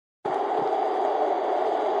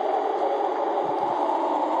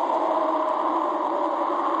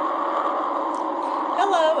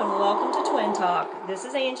welcome to Twin Talk. This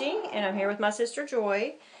is Angie, and I'm here with my sister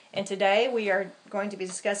Joy, and today we are going to be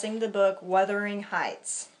discussing the book Wuthering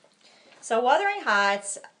Heights. So Wuthering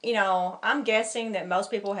Heights, I'm guessing that most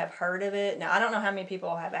people have heard of it. Now, I don't know how many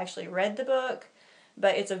people have actually read the book,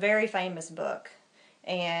 but it's a very famous book,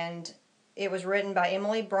 and it was written by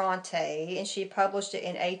Emily Bronte, and she published it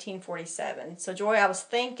in 1847. So, Joy, I was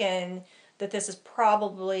thinking that this is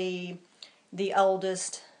probably the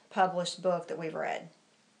oldest published book that we've read.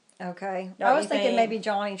 Okay. Don't I was you thinking think? Maybe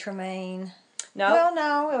Johnny Tremaine. No? Well,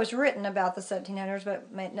 no, it was written about the 1700s, but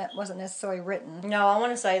it wasn't necessarily written. No, I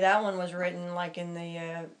want to say that one was written like in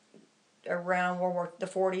the around the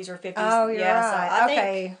 40s or 50s. Oh, you're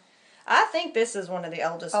right. So I think this is one of the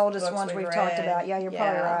oldest books ones we've read. talked about. Yeah, you're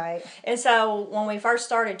probably right. And so when we first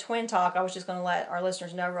started Twin Talk, I was just going to let our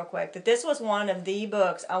listeners know real quick that this was one of the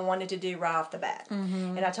books I wanted to do right off the bat.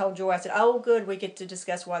 Mm-hmm. And I told Joy, I said, oh, good, we get to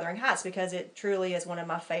discuss Wuthering Heights because it truly is one of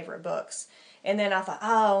my favorite books. And then I thought,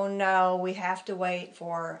 oh, no, we have to wait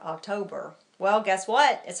for October. Well, guess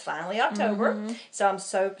what? It's finally October, so I'm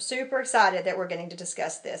so super excited that we're getting to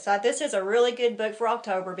discuss this. So this is a really good book for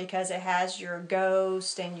October because it has your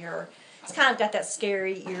ghost and it's kind of got that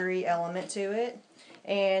scary, eerie element to it.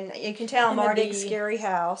 And you can tell I'm already... a big scary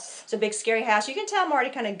house. It's a big scary house. You can tell I'm already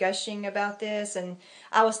kind of gushing about this. And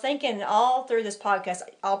I was thinking all through this podcast,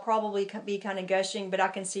 I'll probably be kind of gushing, but I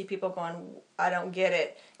can see people going, I don't get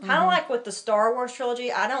it. Kind of like with the Star Wars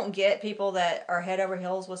trilogy. I don't get people that are head over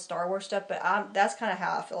heels with Star Wars stuff, but that's kind of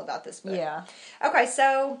how I feel about this book. Yeah. Okay,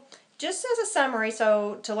 so... just as a summary,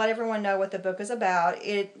 so to let everyone know what the book is about,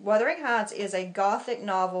 Wuthering Heights is a gothic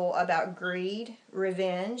novel about greed,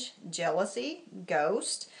 revenge, jealousy,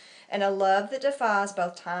 ghost, and a love that defies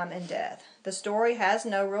both time and death. The story has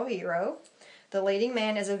no real hero. The leading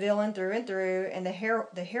man is a villain through and through, and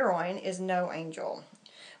the heroine is no angel.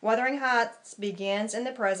 Wuthering Heights begins in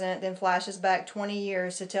the present, then flashes back 20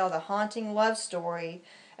 years to tell the haunting love story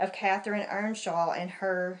of Catherine Earnshaw and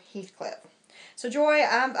her Heathcliff. So, Joy,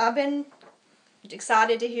 I've been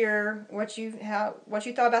excited to hear what you thought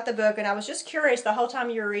about the book, and I was just curious the whole time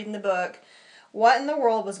you were reading the book, what in the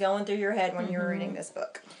world was going through your head when you were reading this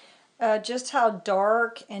book? Just how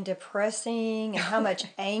dark and depressing, and how much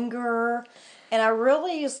anger, and I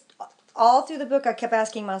really, all through the book, I kept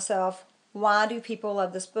asking myself, why do people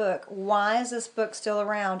love this book? Why is this book still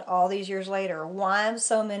around all these years later? Why have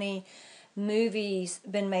so many movies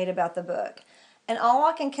been made about the book? And all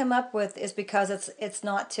I can come up with is because it's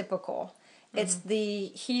not typical. It's the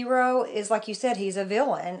hero is, like you said, he's a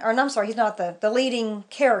villain. Or no, I'm sorry, he's not the leading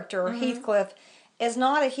character. Heathcliff is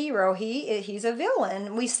not a hero. He's a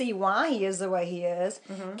villain. We see why he is the way he is.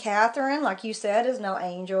 Catherine, like you said, is no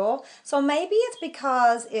angel. So maybe it's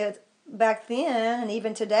because back then and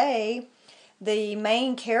even today, the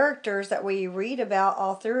main characters that we read about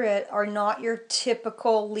all through it are not your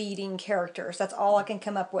typical leading characters. That's all I can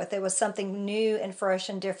come up with. It was something new and fresh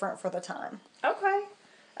and different for the time. Okay,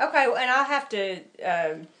 and I have to...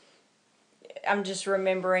 I'm just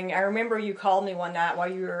remembering. I remember you called me one night while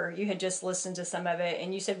you had just listened to some of it,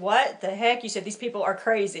 and you said, "What the heck?" You said, "These people are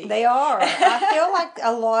crazy." They are. I feel like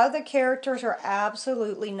a lot of the characters are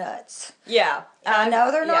absolutely nuts. Yeah, I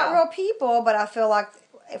know they're not real people, but I feel like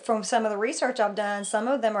from some of the research I've done, some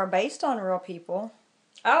of them are based on real people.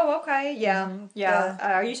 Oh, okay. Yeah.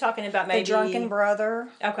 Are you talking about maybe... the drunken brother?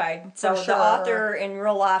 Okay. So sure. The author in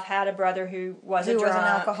real life had a brother who was a drunk.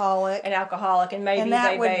 An alcoholic. And maybe and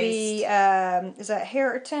that would be, is that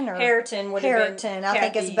Hareton? Or Hareton would have been I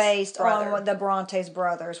think it's based brother. on the Brontes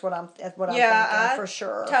brothers, what I'm thinking, for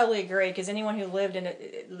sure. Totally agree, because anyone who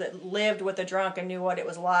lived with a drunk and knew what it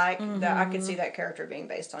was like, I could see that character being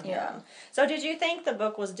based on him. So did you think the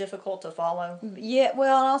book was difficult to follow? Yeah,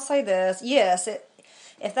 well, and I'll say this. Yes,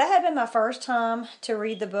 if that had been my first time to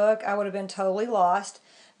read the book, I would have been totally lost.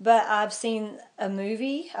 But I've seen a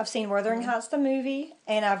movie. I've seen Wuthering Heights, the movie,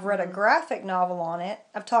 and I've read a graphic novel on it.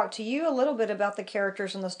 I've talked to you a little bit about the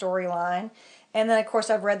characters and the storyline. And then, of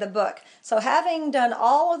course, I've read the book. So having done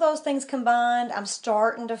all of those things combined, I'm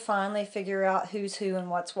starting to finally figure out who's who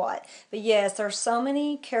and what's what. But yes, there's so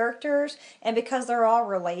many characters, and because they're all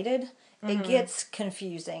related, it gets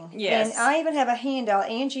confusing. Yes. And I even have a handout.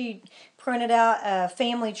 Angie printed out a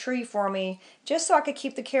family tree for me just so I could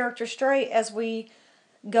keep the characters straight as we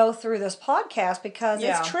go through this podcast, because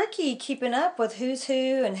it's tricky keeping up with who's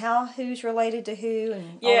who and who's related to who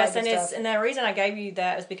and all that good stuff. And the reason I gave you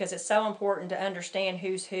that is because it's so important to understand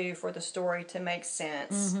who's who for the story to make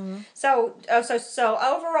sense. So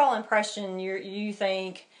overall impression, you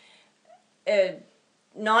think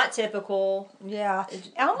not typical. Yeah,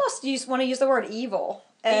 I almost want to use the word evil.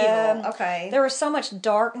 Evil. Okay. There was so much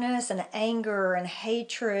darkness and anger and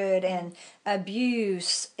hatred and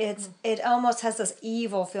abuse. It almost has this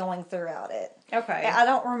evil feeling throughout it. Okay. I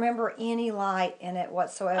don't remember any light in it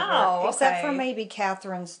whatsoever. Oh, okay. Except for maybe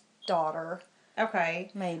Catherine's daughter.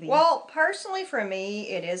 Okay. Maybe. Well, personally for me,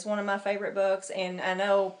 it is one of my favorite books, and I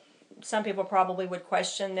know some people probably would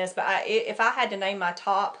question this, but if I had to name my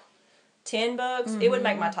top 10 books, it would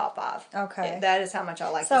make my top 5. Okay. That is how much I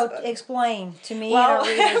like So this book. explain to me Well,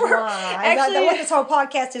 and our readers why. actually- What this whole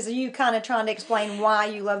podcast is you kind of trying to explain why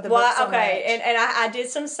you love the book so much. And I did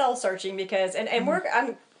some soul searching because, and we're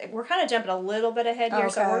kind of jumping a little bit ahead here,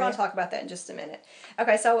 so we're going to talk about that in just a minute.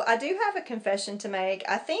 Okay, so I do have a confession to make.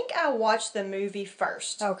 I think I watched the movie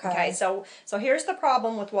first. Okay, so here's the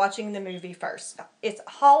problem with watching the movie first. It's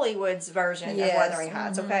Hollywood's version of Wuthering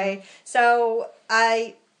Heights, okay? So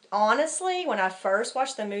honestly, when I first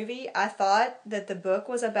watched the movie, I thought that the book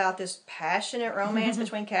was about this passionate romance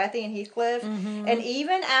between Kathy and Heathcliff. And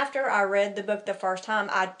even after I read the book the first time,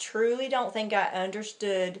 I truly don't think I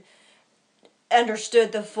understood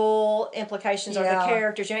the full implications of the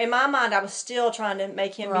characters. You know, in my mind, I was still trying to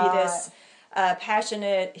make him be this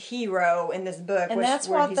passionate hero in this book, and which that's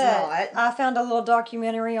where what he's not. I found a little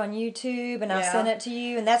documentary on YouTube, and I sent it to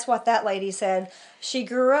you, and that's what that lady said. She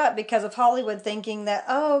grew up because of Hollywood thinking that,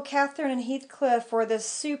 Catherine and Heathcliff were this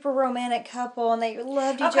super romantic couple, and they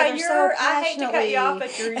loved each other so passionately. I hate to cut you off,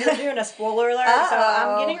 but you're doing a spoiler alert, so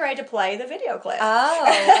I'm getting ready to play the video clip.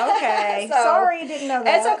 Oh, okay. Sorry, didn't know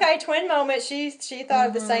that. It's okay. Twin moment. She thought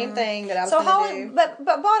of the same thing that I was going to do. But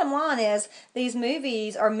bottom line is, these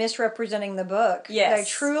movies are misrepresenting the book. Yes. They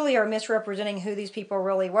truly are misrepresenting who these people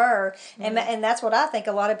really were. And that's what I think.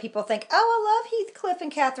 A lot of people think, I love Heathcliff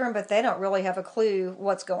and Catherine, but they don't really have a clue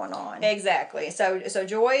what's going on. Exactly. So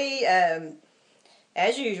Joy,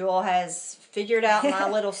 as usual, has figured out my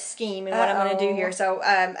little scheme and what I'm going to do here. So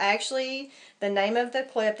actually, the name of the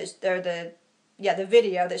clip, the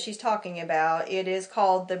video that she's talking about, it is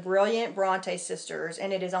called The Brilliant Bronte Sisters,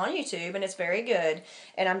 and it is on YouTube, and it's very good.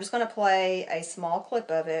 And I'm just going to play a small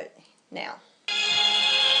clip of it now.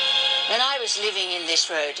 When I was living in this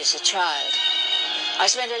road as a child, I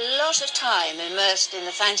spent a lot of time immersed in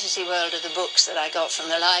the fantasy world of the books that I got from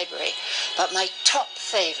the library. But my top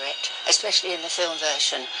favourite, especially in the film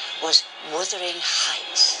version, was Wuthering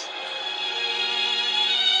Heights.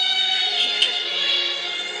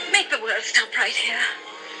 Make the world stop right here.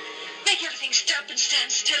 Make everything stop and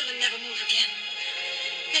stand still and never move again.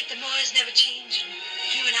 Make the moors never change and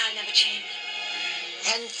you and I never change.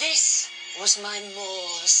 And this was my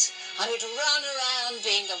moors. I would run around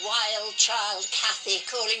being the wild child Cathy,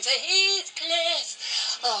 calling for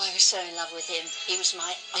Heathcliff. Oh, I was so in love with him. He was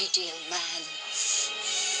my ideal man.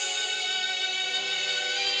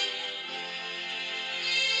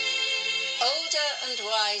 Older and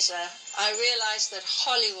wiser, I realised that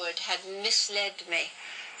Hollywood had misled me.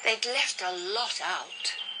 They'd left a lot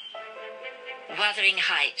out. Wuthering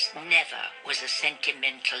Heights never was a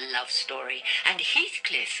sentimental love story, and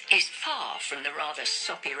Heathcliff is far from the rather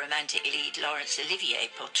soppy romantic lead Laurence Olivier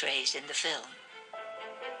portrays in the film.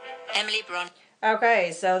 Emily Bronte.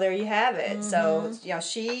 Okay, so there you have it. So,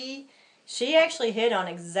 she actually hit on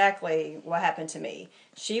exactly what happened to me.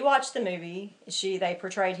 She watched the movie. They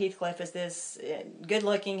portrayed Heathcliff as this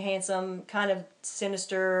good-looking, handsome, kind of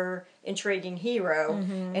sinister, intriguing hero,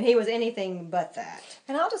 and he was anything but that.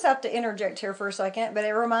 And I'll just have to interject here for a second, but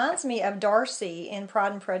it reminds me of Darcy in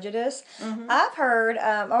Pride and Prejudice. I've heard,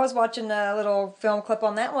 I was watching a little film clip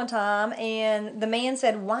on that one time, and the man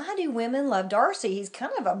said, "Why do women love Darcy? He's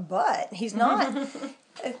kind of a butt. He's not..."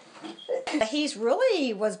 He's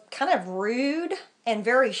really was kind of rude and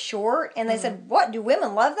very short, and they said, "What, do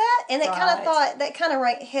women love that?" And it kind of thought, that kind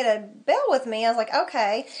of hit a bell with me. I was like,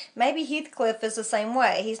 okay, maybe Heathcliff is the same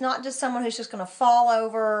way. He's not just someone who's just going to fall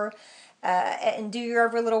over and do your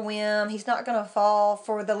every little whim. He's not going to fall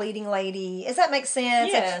for the leading lady. Does that make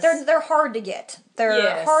sense? Yes. They're hard to get.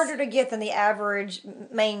 They're harder to get than the average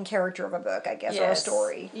main character of a book, I guess, or a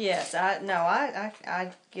story. Yes,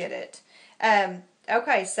 I get it.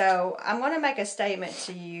 Okay, so I'm going to make a statement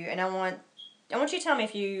to you, and I want you to tell me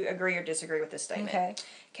if you agree or disagree with this statement. Okay.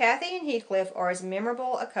 Kathy and Heathcliff are as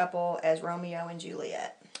memorable a couple as Romeo and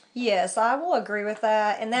Juliet. Yes, I will agree with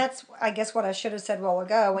that. And that's, I guess, what I should have said a while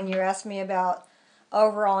ago when you asked me about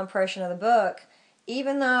overall impression of the book.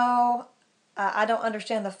 Even though I don't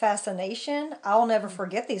understand the fascination, I'll never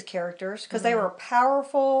forget these characters because they were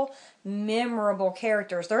powerful, memorable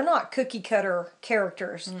characters. They're not cookie-cutter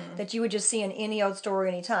characters that you would just see in any old story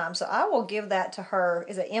anytime. So I will give that to her.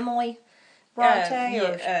 Is it Emily Bronte?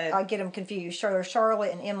 I get them confused. There's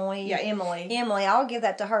Charlotte and Emily. Yeah, Emily. Emily, I'll give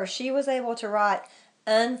that to her. She was able to write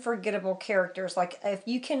unforgettable characters. Like, if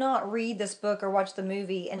you cannot read this book or watch the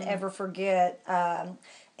movie and ever forget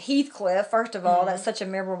Heathcliff, first of all, that's such a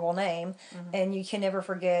memorable name, and you can never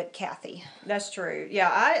forget Kathy. That's true. Yeah,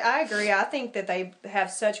 I agree. I think that they have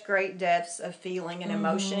such great depths of feeling and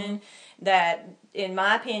emotion that, in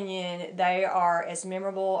my opinion, they are as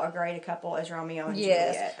memorable or great a couple as Romeo and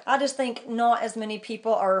Juliet. I just think not as many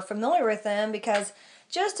people are familiar with them because,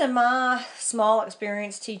 just in my small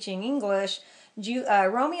experience teaching English,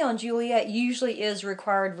 Romeo and Juliet usually is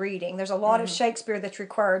required reading. There's a lot of Shakespeare that's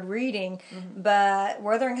required reading, but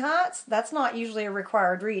Wuthering Heights, that's not usually a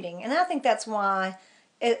required reading. And I think that's why,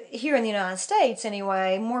 here in the United States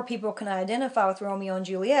anyway, more people can identify with Romeo and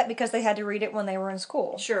Juliet because they had to read it when they were in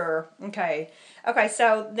school. Sure. Okay. Okay,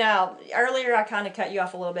 so now, earlier I kind of cut you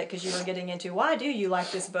off a little bit because you were getting into why do you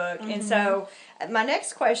like this book? And so my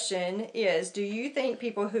next question is, do you think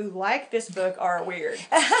people who like this book are weird?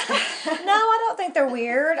 No, I don't think they're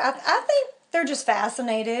weird. I think they're just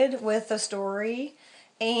fascinated with the story.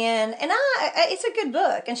 And it's a good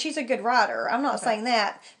book, and she's a good writer. I'm not saying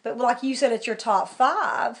that, but like you said, it's your top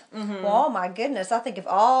 5. Well, oh my goodness, I think of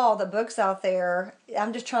all the books out there,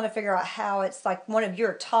 I'm just trying to figure out how it's like one of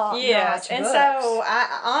your top notch and books. so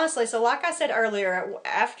I honestly, like I said earlier,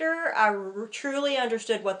 after I truly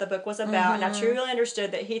understood what the book was about, and I truly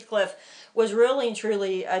understood that Heathcliff was really and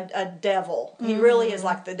truly a devil. He really is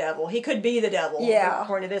like the devil. He could be the devil,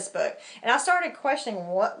 according to this book. And I started questioning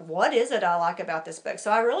what is it I like about this book.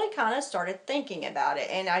 So I really kind of started thinking about it,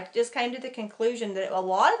 and I just came to the conclusion that a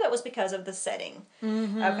lot of it was because of the setting.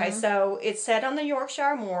 Okay, so it's set on the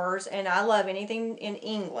Yorkshire moors, and I love anything in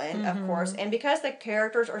England, of course, and because the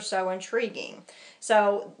characters are so intriguing.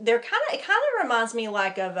 So it kind of reminds me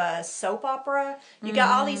like of a soap opera. You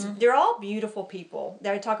got all these, they're all beautiful people.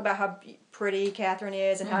 They talk about how pretty Catherine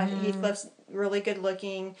is and how Heathcliff's really good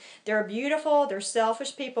looking. They're beautiful, they're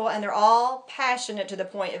selfish people, and they're all passionate to the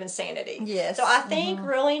point of insanity. Yes. So I think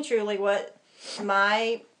really and truly what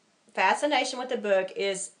my fascination with the book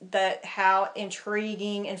is how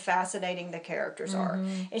intriguing and fascinating the characters are.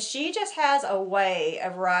 And she just has a way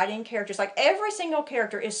of writing characters. Like, every single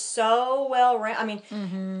character is so well written. I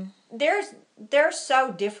mean, they're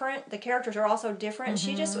so different. The characters are also different.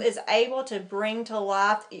 She just is able to bring to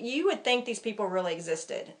life. You would think these people really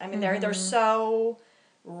existed. I mean, they're so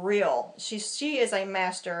real. She is a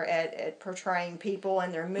master at portraying people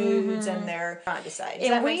and their moods and their trying to say.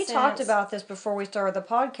 And we talked about this before we started the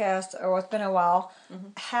podcast, or it's been a while,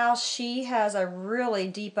 how she has a really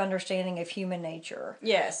deep understanding of human nature.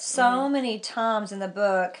 Yes. So many times in the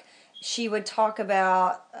book, she would talk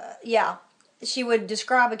about, she would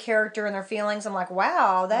describe a character and their feelings. I'm like,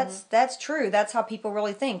 wow, that's true. That's how people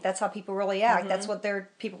really think. That's how people really act. That's what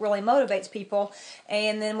people really motivates people.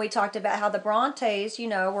 And then we talked about how the Brontes,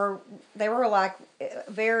 they were like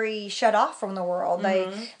very shut off from the world. They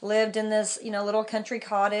lived in this, little country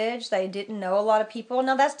cottage. They didn't know a lot of people.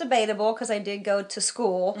 Now that's debatable because they did go to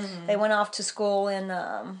school. They went off to school in,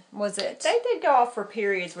 They did go off for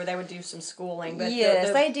periods where they would do some schooling. But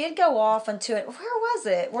yes, they did go off into it. Where was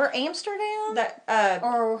it? Where, Amsterdam?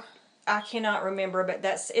 Or I cannot remember, but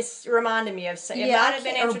it's reminded me of. It Yeah, might have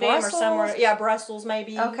been Amsterdam or somewhere. Brussels? Yeah, Brussels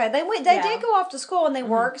maybe. Okay, they did go off to school and they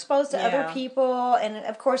were exposed to other people, and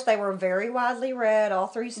of course they were very widely read. All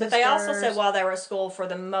 3 sisters. But they also said while they were at school, for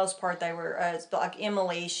the most part, they were like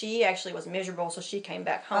Emily. She actually was miserable, so she came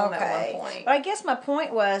back home at one point. But I guess my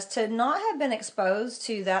point was to not have been exposed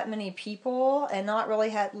to that many people and not really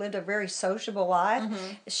had lived a very sociable life.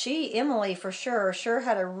 Emily for sure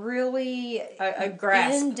had a really a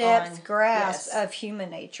grasp in-depth grasp of human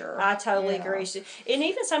nature. I totally agree. And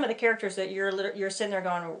even some of the characters that you're sitting there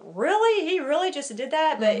going, really? He really just did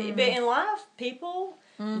that? But in life, people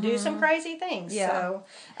do some crazy things. Yeah.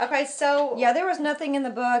 So there was nothing in the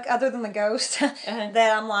book other than the ghost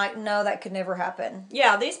that I'm like, no, that could never happen.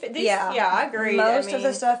 Yeah, I agree. Most of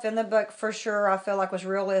the stuff in the book, for sure, I feel like was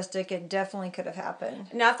realistic. It definitely could have happened.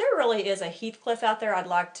 Now, if there really is a Heathcliff out there, I'd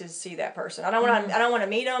like to see that person. I don't want to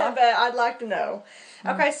meet him, but I'd like to know.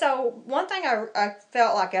 Okay, so one thing I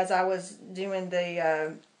felt like as I was doing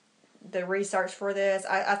the research for this,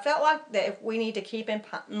 I felt like that if we need to keep in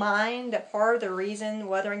mind that part of the reason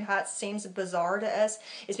Wuthering Heights seems bizarre to us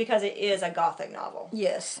is because it is a Gothic novel.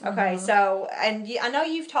 Yes. Okay, so, and I know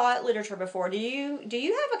you've taught literature before. Do you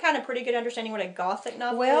have a kind of pretty good understanding what a Gothic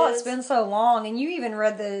novel is? Well, it's been so long, and you even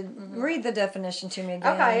read the definition to me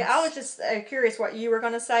again. Okay, I was just curious what you were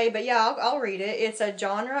going to say, but yeah, I'll read it. It's a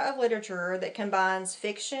genre of literature that combines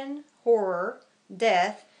fiction, horror,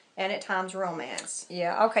 death, and at times romance.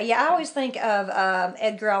 Yeah, okay. Yeah, I always think of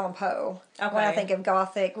Edgar Allan Poe when I think of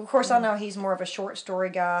Gothic. Of course, I know he's more of a short story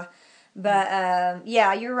guy. But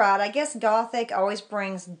yeah, you're right. I guess Gothic always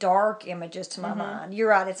brings dark images to my mind. You're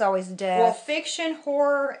right. It's always death. Well, fiction,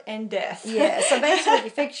 horror, and death. Yeah. So basically,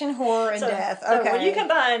 fiction, horror, and death. Okay. So when you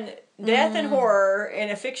combine death and horror in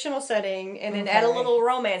a fictional setting, and then add a little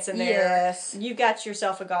romance in there, Yes. you've got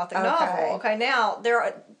yourself a Gothic novel. Okay. Now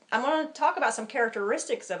I'm going to talk about some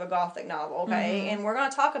characteristics of a Gothic novel. Okay, and we're going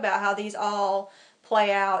to talk about how these all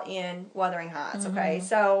play out in Wuthering Heights. Okay,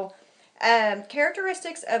 so.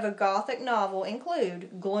 Characteristics of a Gothic novel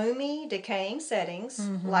include gloomy, decaying settings,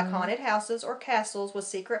 like haunted houses or castles with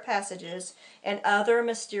secret passages, and other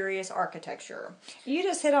mysterious architecture. You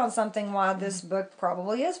just hit on something why this book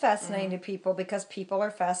probably is fascinating to people, because people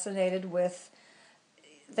are fascinated with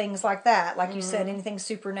things like that. Like you said, anything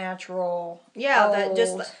supernatural. Yeah,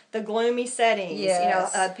 just the gloomy settings.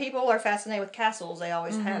 Yes. You know, people are fascinated with castles. They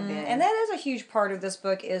always have been. And that is a huge part of this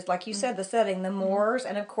book is, like you said, the setting, the moors,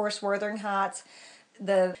 and of course Wuthering Heights.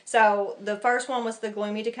 So the first one was the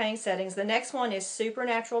gloomy, decaying settings. The next one is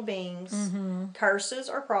supernatural beings, curses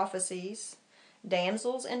or prophecies,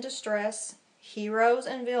 damsels in distress, heroes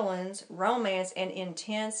and villains, romance, and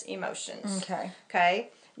intense emotions.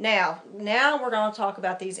 Okay. Now we're going to talk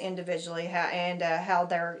about these individually how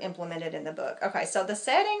they're implemented in the book. Okay, so the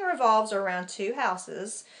setting revolves around two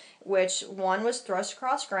houses, which one was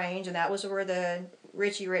Thrushcross Grange, and that was where the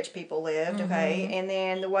rich people lived. Okay, and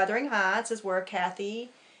then the Wuthering Heights is where Kathy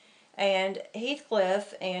and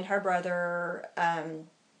Heathcliff and her brother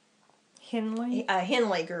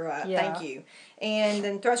Henley grew up. Yeah. Thank you. And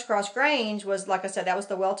then Thrushcross Grange was, like I said, that was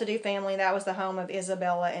the well-to-do family. That was the home of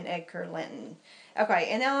Isabella and Edgar Linton. Okay,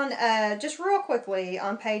 and then just real quickly,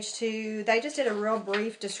 on page 2, they just did a real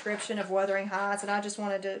brief description of Wuthering Heights, and I just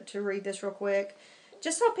wanted to read this real quick,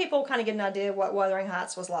 just so people kind of get an idea of what Wuthering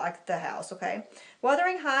Heights was like, the house, okay?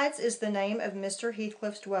 Wuthering Heights is the name of Mr.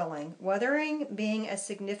 Heathcliff's dwelling, wuthering being a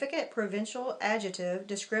significant provincial adjective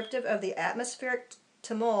descriptive of the atmospheric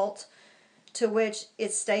tumult to which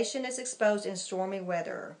its station is exposed in stormy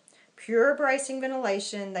weather. Pure bracing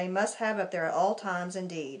ventilation they must have up there at all times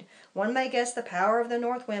indeed. One may guess the power of the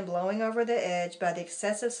north wind blowing over the edge by the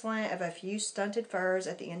excessive slant of a few stunted firs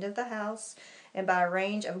at the end of the house, and by a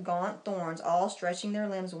range of gaunt thorns all stretching their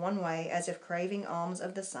limbs one way as if craving alms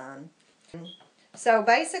of the sun. So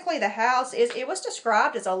basically the house it was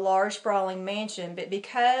described as a large sprawling mansion, but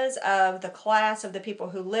because of the class of the people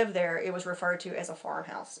who lived there, it was referred to as a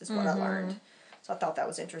farmhouse, is what I learned. So I thought that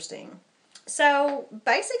was interesting. So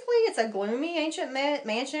basically it's a gloomy ancient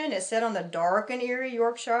mansion. It's set on the dark and eerie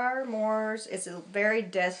Yorkshire moors. It's a very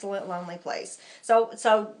desolate, lonely place.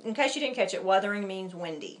 So in case you didn't catch it, wuthering means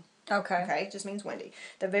windy. Okay. Okay, it just means windy.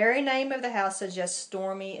 The very name of the house suggests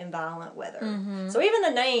stormy and violent weather. So even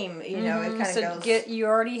the name, it kind of goes... You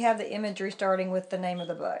already have the imagery starting with the name of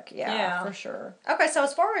the book. Yeah, for sure. Okay, so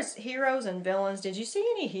as far as heroes and villains, did you see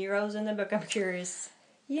any heroes in the book? I'm curious.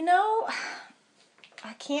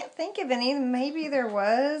 I can't think of any. Maybe there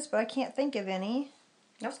was, but I can't think of any.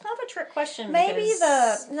 That was kind of a trick question. Maybe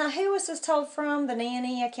who was this told from? The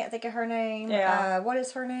nanny? I can't think of her name. Yeah. What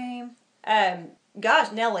is her name?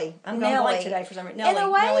 Gosh, Nellie. I'm going blank today for some reason. Nellie. In a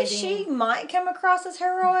way, Nellie she might come across as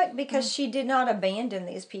heroic because she did not abandon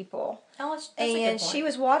these people. Oh, that's and a good point. She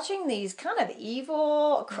was watching these kind of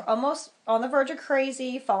evil, almost on the verge of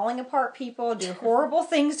crazy, falling apart people do horrible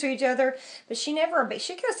things to each other. But she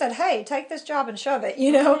could have said, hey, take this job and shove it,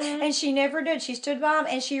 And she never did. She stood by him,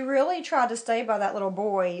 and she really tried to stay by that little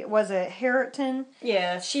boy. Was it Harrington?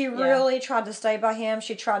 Yeah. She really tried to stay by him.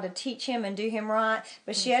 She tried to teach him and do him right.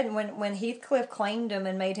 But she hadn't, when Heathcliff claimed him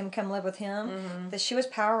and made him come live with him, that she was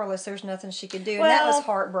powerless. There's nothing she could do. And that was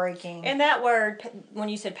heartbreaking. And that word, when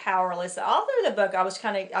you said powerless, all through the book,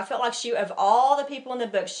 I felt like of all the people in the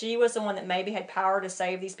book, she was the one that maybe had power to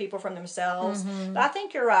save these people from themselves. But I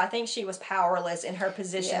think you're right. I think she was powerless in her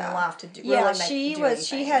position in life to do anything.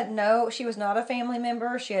 She was not a family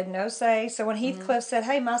member. She had no say. So when Heathcliff said,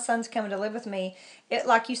 hey, my son's coming to live with me,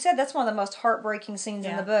 like you said, that's one of the most heartbreaking scenes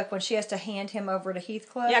in the book, when she has to hand him over to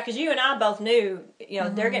Heathcliff. Yeah, because you and I both knew,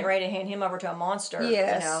 they're getting ready to hand him over to a monster,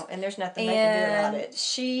 and there's nothing they can do about it.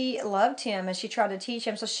 She loved him, and she tried to teach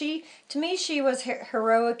him. So to me, she was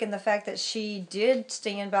heroic in the fact that she did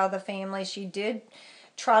stand by the family. She did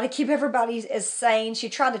try to keep everybody as sane. She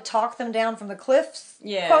tried to talk them down from the cliffs,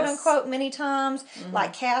 quote unquote, many times.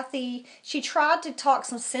 Like Kathy, she tried to talk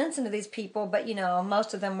some sense into these people, but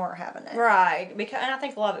most of them weren't having it. Right, and I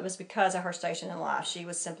think a lot of it was because of her station in life. She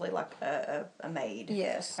was simply like a maid.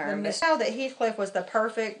 Yes. Now that Heathcliff was the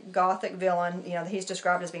perfect Gothic villain, he's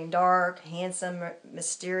described as being dark, handsome,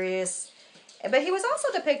 mysterious, but he was also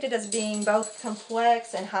depicted as being both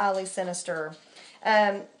complex and highly sinister.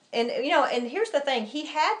 And and here's the thing: he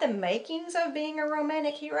had the makings of being a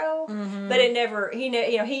romantic hero, but it never. He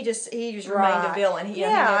just remained a villain. He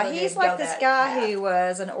never he's did like go this that guy path. who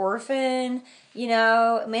was an orphan.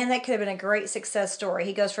 Man, that could have been a great success story.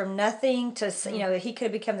 He goes from nothing to, he could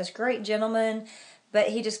have become this great gentleman, but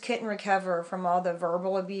he just couldn't recover from all the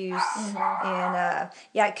verbal abuse. And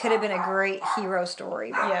it could have been a great hero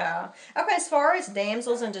story. But Yeah. Okay, as far as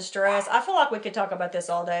damsels in distress, I feel like we could talk about this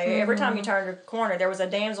all day. Every time you turned a corner, there was a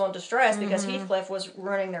damsel in distress because Heathcliff was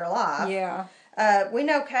ruining their life. Yeah. We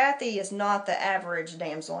know Kathy is not the average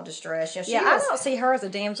damsel in distress. She I was, don't see her as a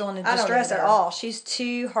damsel in don't distress at either. all. She's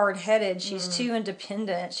too hard-headed. She's too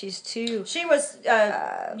independent. She's too... She was.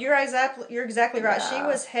 You're exactly right. She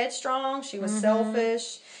was headstrong. She was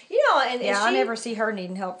selfish. And Yeah, she, I never see her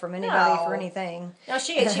needing help from anybody for anything. No,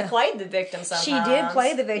 she played the victim sometimes. She did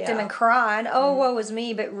play the victim and cry and, woe is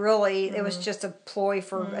me, but really it was Mm-hmm. just a ploy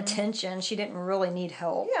for attention. She didn't really need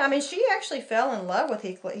help. Yeah, I mean, she actually fell in love with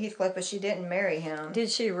Heathcliff, but she didn't marry him. Did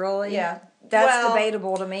she really? Yeah. That's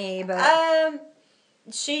debatable to me, but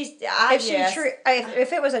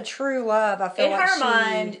if it was a true love, I feel in like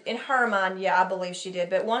her mind, yeah, I believe she did.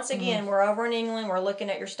 But once again, we're over in England. We're looking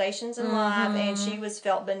at your stations in life, and she was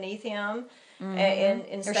felt beneath him,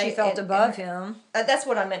 or she felt above him. That's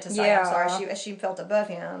what I meant to say. Yeah. I'm sorry. She felt above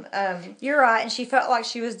him. You're right, and she felt like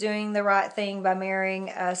she was doing the right thing by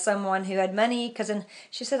marrying someone who had money. Because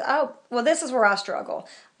she says, "Oh, well, this is where I struggle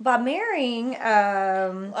by marrying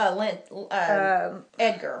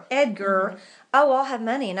Edgar. Edgar." Oh, I'll have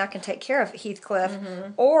money and I can take care of Heathcliff.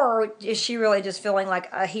 Or is she really just feeling like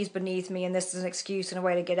he's beneath me and this is an excuse and a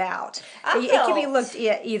way to get out? It can be looked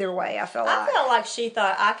at either way, I feel like. I felt like she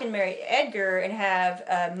thought I can marry Edgar and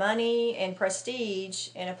have money and prestige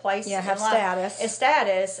and a place have in life,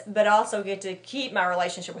 status, but also get to keep my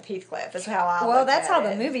relationship with Heathcliff. Is how I Well, that's how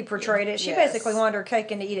the movie portrayed it. She basically wanted her cake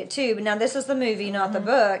and to eat it too. But now this is the movie, not the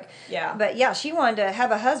book. Yeah. But she wanted to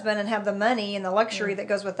have a husband and have the money and the luxury that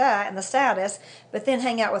goes with that and the status, but then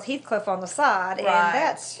hang out with Heathcliff on the side. And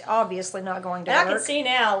that's obviously not going to work. And I can see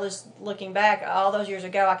now, just looking back all those years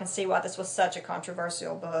ago, I can see why this was such a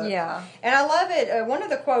controversial book. Yeah. And I love it. One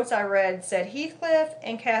of the quotes I read said, Heathcliff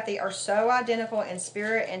and Kathy are so identical in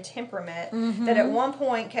spirit and temperament that at one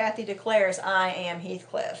point Kathy declares, I am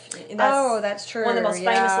Heathcliff. And that's true. One of the most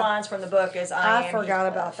famous lines from the book is, I am forgot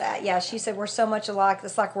Heathcliff. about that. Yeah, she said, we're so much alike,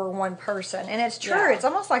 it's like we're one person. And it's true. Yeah. It's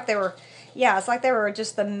almost like they were... Yeah, it's like they were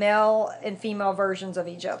just the male and female versions of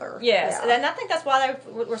each other. Yes, yeah. And I think that's why they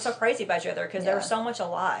were so crazy about each other, because they were so much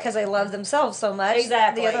alike. Because they loved themselves so much.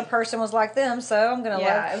 Exactly. The other person was like them, so I'm going to love...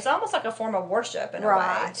 Yeah, it was almost like a form of worship in a way.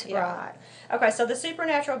 Right. Okay, so the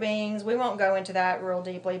supernatural beings, we won't go into that real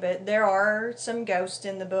deeply, but there are some ghosts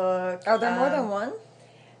in the book. Are there more than one?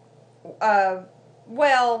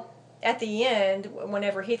 Well... At the end,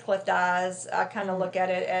 whenever Heathcliff dies, I kind of look at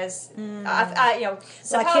it as,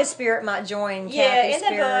 like his spirit might join Kathy's in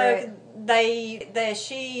spirit. the book,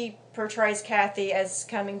 she portrays Kathy as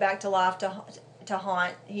coming back to life to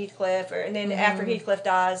haunt Heathcliff, and then after Heathcliff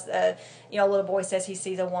dies, a little boy says he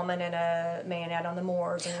sees a woman and a man out on the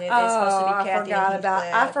moors, and it's supposed to be Kathy and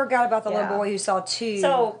Heathcliff. I forgot about the little boy who saw two.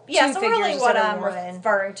 So really, what I'm one.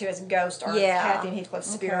 referring to as ghosts are Kathy and Heathcliff's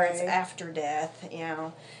spirits after death.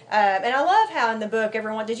 And I love how in the book,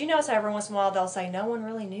 did you notice how every once in a while they'll say no one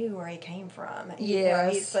really knew where he came from?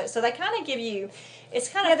 Yes. So they kind of give you, it's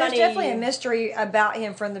kind of funny. There's definitely a mystery about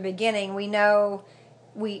him from the beginning. We know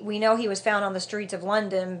he was found on the streets of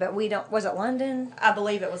London, but we don't. Was it London? I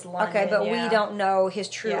believe it was London. Okay, but we don't know his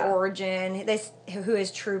true origin. Who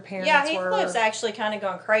his true parents were. Heathcliff's actually kind of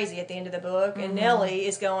going crazy at the end of the book, and Nellie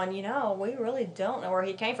is going, we really don't know where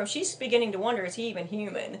he came from. She's beginning to wonder, is he even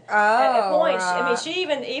human? At points, right. I mean, she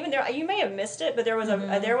even there. You may have missed it, but there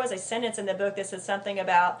was a sentence in the book that said something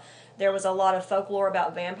about. There was a lot of folklore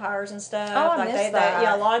about vampires and stuff. I missed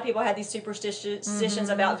that. A lot of people had these superstitions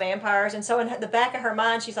about vampires, and so in the back of her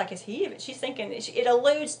mind, she's like, "Is he even?" She's thinking it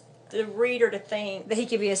alludes the reader to think that he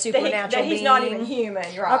could be a supernatural that he's being. not even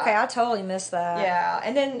human. Right? Okay, I totally missed that. Yeah,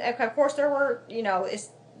 and then of course there were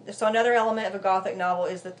so another element of a Gothic novel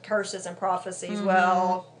is the curses and prophecies.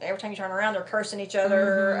 Well, every time you turn around, they're cursing each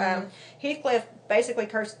other. Heathcliff basically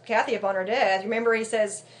cursed Kathy upon her death. Remember, he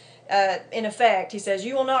says. In effect, he says,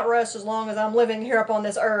 you will not rest as long as I'm living here upon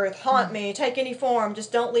this earth. Haunt me, take any form,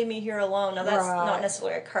 just don't leave me here alone. Now, that's not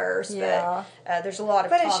necessarily a curse, but there's a lot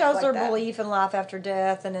of talk it shows like their that. belief in life after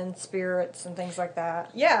death and in spirits and things like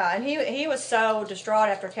that. Yeah, and he was so distraught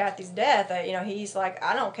after Kathy's death that, he's like,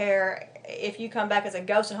 I don't care if you come back as a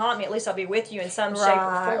ghost and haunt me, at least I'll be with you in some shape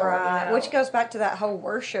or form. Which goes back to that whole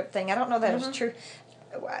worship thing. I don't know that it's true.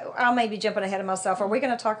 I may be jumping ahead of myself. Are we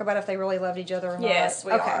going to talk about if they really loved each other or not? Yes,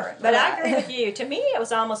 we are. But I agree with you. To me, it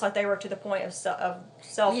was almost like they were to the point of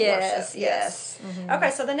self-worship. Yes. Mm-hmm.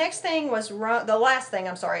 Okay, so the next thing was, the last thing,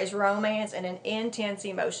 is romance and intense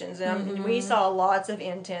emotions. And we saw lots of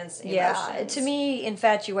intense emotions. Yeah, to me,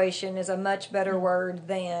 infatuation is a much better word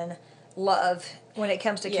than love when it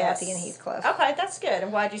comes to Kathy and Heathcliff. Okay, that's good. I'm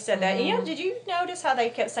glad you said that. And did you notice how they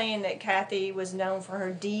kept saying that Kathy was known for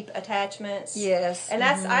her deep attachments? Yes. And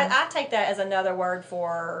that's I take that as another word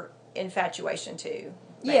for infatuation too.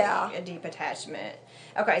 Maybe, a deep attachment.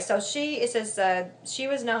 Okay, so it says she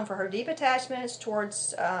was known for her deep attachments towards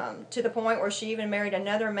to the point where she even married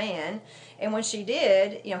another man. And when she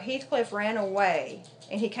did, Heathcliff ran away,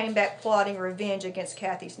 and he came back plotting revenge against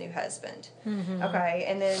Kathy's new husband. Mm-hmm. Okay,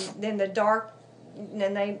 and then the dark.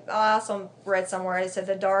 And I also read somewhere it said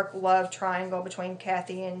the dark love triangle between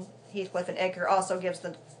Kathy and Heathcliff and Edgar also gives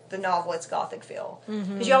the novel its gothic feel.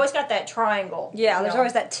 Because you always got that triangle. Yeah, there's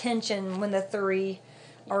always that tension when the three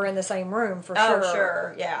are in the same room, for sure. Oh,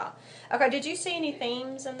 sure, yeah. Okay, did you see any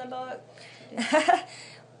themes in the book?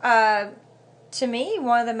 To me,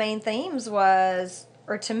 one of the main themes was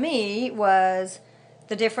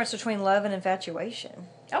the difference between love and infatuation.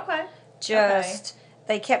 Okay.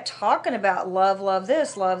 They kept talking about love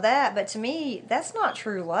this, love that, but to me, that's not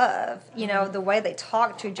true love. You know, the way they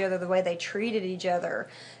talked to each other, the way they treated each other,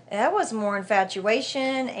 that was more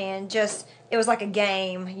infatuation, and just, it was like a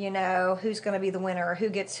game, who's going to be the winner, who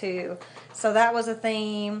gets who. So that was a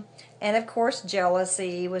theme. And of course,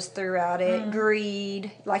 jealousy was throughout it,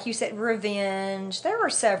 greed, like you said, revenge. There were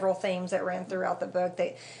several themes that ran throughout the book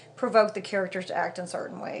that provoked the characters to act in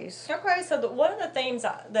certain ways. Okay, so one of the themes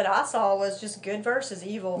that I saw was just good versus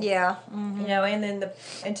evil. Yeah. Mm-hmm.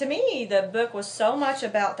 And to me, the book was so much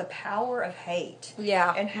about the power of hate.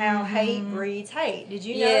 Yeah. And how hate breeds hate. Did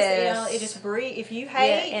you notice that, it just breeds, if you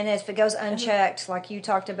hate... Yeah, and if it goes unchecked, like you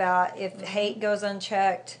talked about, if hate goes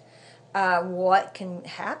unchecked, what can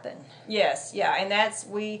happen? Yes, yeah, and that's,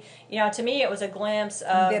 to me it was a glimpse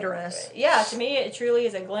of... bitterness. Yeah, to me it truly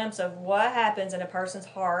is a glimpse of what happens in a person's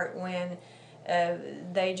heart when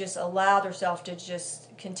they just allow themselves to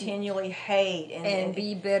just continually hate and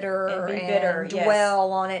be bitter and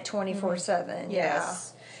dwell on it 24/7.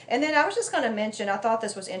 Yes. And then I was just going to mention, I thought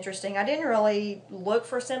this was interesting. I didn't really look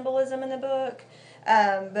for symbolism in the book,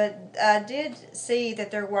 but I did see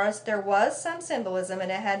that there was some symbolism,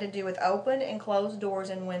 and it had to do with open and closed doors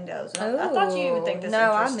and windows. And I thought you would think this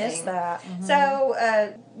interesting. No, I missed that. Mm-hmm. So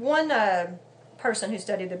one person who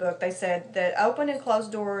studied the book, they said that open and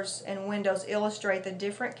closed doors and windows illustrate the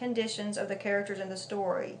different conditions of the characters in the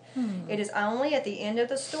story. It is only at the end of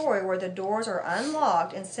the story where the doors are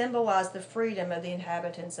unlocked and symbolize the freedom of the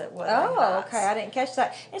inhabitants at Wuthering Heights. Okay, I didn't catch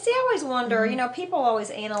that. And see, I always wonder, people always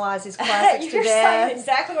analyze these classics to You're death. saying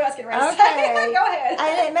exactly what I was getting ready to say. Go ahead.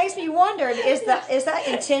 And it makes me wonder, is that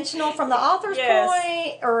intentional from the author's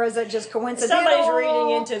point, or is it just coincidental? Somebody's reading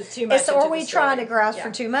into too much. Or are we trying to grasp for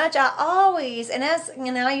too much? I always, and as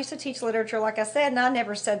I used to teach literature, like I said, and I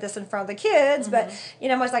never said this in front of the kids, but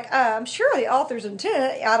I was like, I'm sure the author's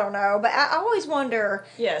intent. I don't know, but I always wonder.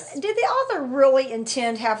 Yes. Did the author really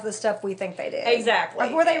intend half of the stuff we think they did? Exactly.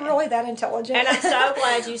 Like, were they really that intelligent? And I'm so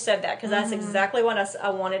glad you said that, because that's exactly what I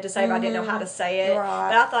wanted to say, but I didn't know how to say it. Right.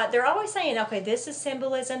 But I thought they're always saying, okay, this is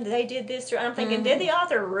symbolism. They did this, and I'm thinking, did the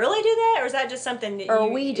author really do that, or is that just something that are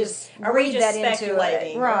we just speculating? Into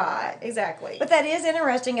it? Right. Exactly. But that is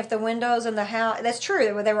interesting. If the windows in the house, that's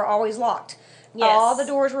true. They were always locked. Yes. All the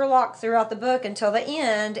doors were locked throughout the book until the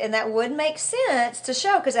end, and that would make sense to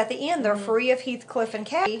show, because at the end they're free of Heathcliff and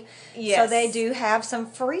Kathy, so they do have some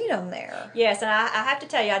freedom there. Yes, and I have to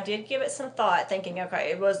tell you, I did give it some thought, thinking,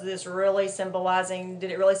 okay, did it really symbolize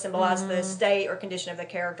the state or condition of the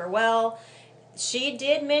character? Well, she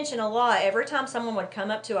did mention a lot. Every time someone would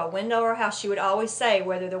come up to a window or house, she would always say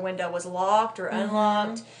whether the window was locked or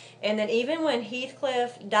unlocked. And then even when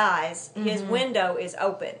Heathcliff dies, his window is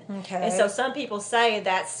open. Okay. And so some people say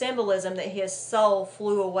that's symbolism that his soul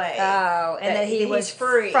flew away. Oh, and that he was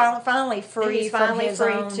free. Finally free from his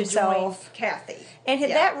own to self. join Kathy. And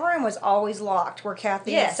that room was always locked where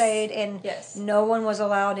Kathy had stayed, and no one was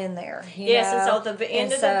allowed in there. And so at the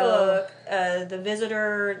end of the book, the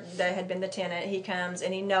visitor that had been the tenant, he comes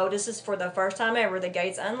and he notices for the first time ever the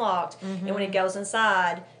gate's unlocked, and when he goes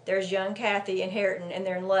inside, there's young Kathy and Hareton, and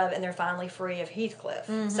they're in love, and they're finally free of Heathcliff.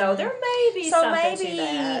 So there may be something to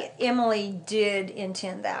that. Emily did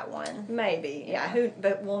intend that one. Maybe, yeah.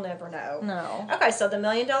 But we'll never know. No. Okay, so the $1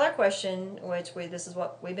 million question, which this is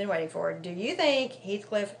what we've been waiting for. Do you think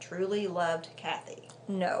Heathcliff truly loved Kathy?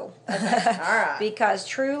 No. Okay. All right. Because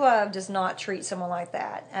true love does not treat someone like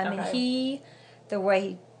that. I mean, the way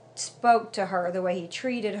he spoke to her, the way he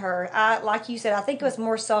treated her. Like you said, I think it was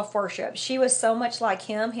more self-worship. She was so much like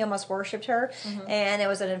him. He almost worshipped her, and it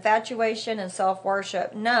was an infatuation and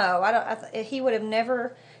self-worship. No, he would have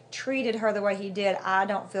never treated her the way he did. I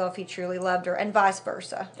don't feel if he truly loved her, and vice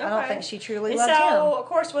versa. I don't think she truly loved him. So, of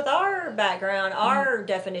course, with our background, our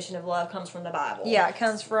definition of love comes from the Bible. Yeah, it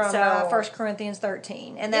comes from 1 Corinthians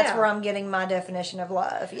 13, and that's where I'm getting my definition of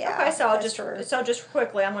love. Yeah. Okay, so just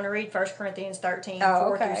quickly, I'm going to read 1 Corinthians 13,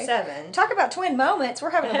 4 through 7. Talk about twin moments. We're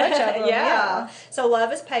having a bunch of them. Yeah. So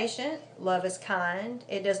love is patient. Love is kind.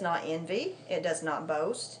 It does not envy. It does not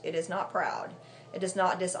boast. It is not proud. It does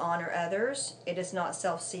not dishonor others. It is not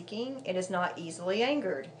self-seeking. It is not easily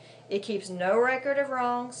angered. It keeps no record of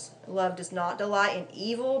wrongs. Love does not delight in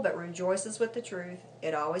evil, but rejoices with the truth.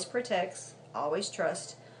 It always protects, always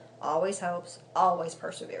trusts, always hopes, always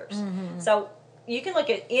perseveres. So you can look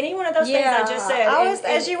at any one of those things I just said.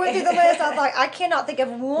 As you went through the list, I was like, I cannot think of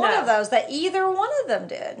one of those that either one of them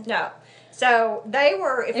did. No. So they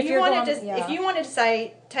were. If you wanted to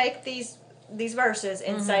say, take these verses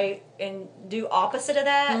and say and do opposite of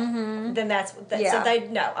that, then that's so they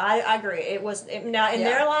I agree. It was now in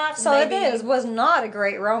their life. So it was not a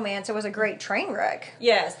great romance. It was a great train wreck.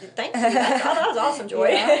 Yes, thank you. That was awesome,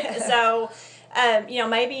 Joy. So.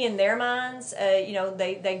 Maybe in their minds,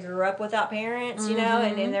 they grew up without parents,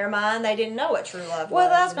 and in their mind they didn't know what true love was. Well,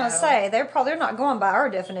 that's what I was going to say. They're not going by our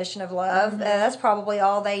definition of love. That's probably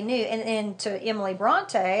all they knew. And to Emily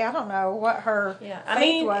Bronte, I don't know what her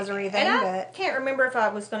faith was or anything. And I can't remember if I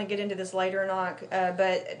was going to get into this later or not,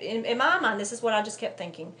 but in my mind, this is what I just kept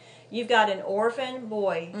thinking. You've got an orphan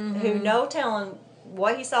boy who, no telling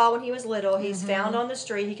what he saw when he was little, he's found on the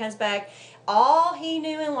street, he comes back. All he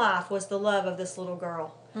knew in life was the love of this little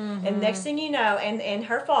girl. And next thing you know, and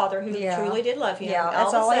her father, who truly did love him. Yeah,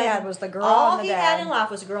 that's all he had was the girl all and the dad. All he had in life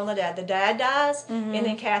was the girl and the dad. The dad dies, and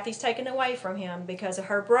then Kathy's taken away from him because of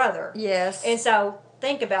her brother. Yes. And so,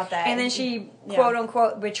 think about that. And then she, quote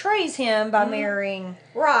unquote, betrays him by marrying...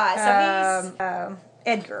 Right, so he's...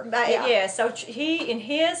 Edgar. So he, in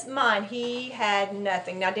his mind, he had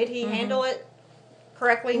nothing. Now, did he handle it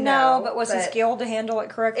correctly? No, but was he skilled to handle it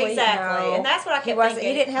correctly? Exactly, no. And that's what I kept thinking.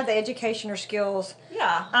 He didn't have the education or skills.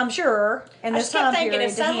 Yeah, I'm sure. And this time thinking, period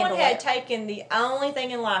if someone had it. taken the only thing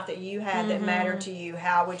in life that you had that mattered to you,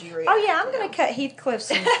 how would you react? Oh yeah, I'm going to cut Heathcliff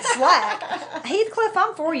some slack. Heathcliff,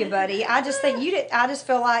 I'm for you, buddy. I just think you did. I just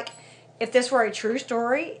feel like if this were a true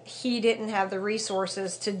story, he didn't have the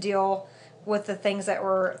resources to deal with the things that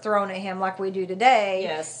were thrown at him like we do today.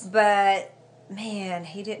 Yes, but. Man,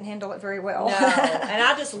 he didn't handle it very well. No, and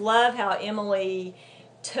I just love how Emily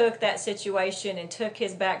took that situation and took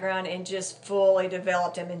his background and just fully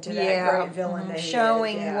developed him into that great villain that he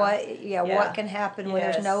showing is. What can happen when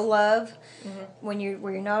there's no love, when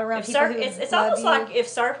you're not around people who it's love almost you. like if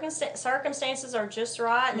circumstances are just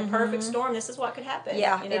right and the perfect storm, this is what could happen.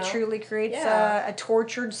 Yeah, it truly creates a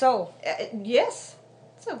tortured soul. Yes,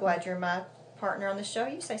 so glad you're my partner on the show.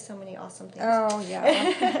 You say so many awesome things. Oh,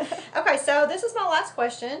 yeah. Okay, so this is my last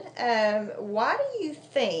question. Why do you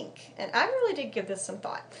think, and I really did give this some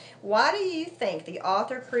thought, why do you think the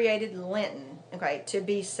author created Linton, to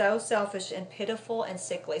be so selfish and pitiful and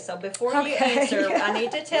sickly? So before you answer, I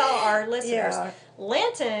need to tell our listeners,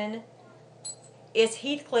 Linton is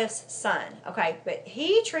Heathcliff's son, but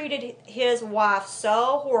he treated his wife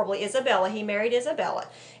so horribly, Isabella. He married Isabella.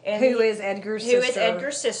 Who is Edgar's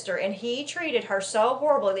sister. And he treated her so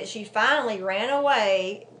horribly that she finally ran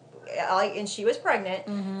away, and she was pregnant,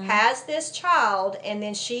 has this child, and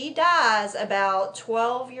then she dies about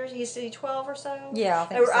 12 years, you see 12 or so? Yeah, I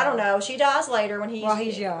think so. I don't know. She dies later while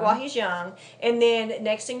he's young. And then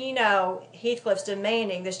next thing you know, Heathcliff's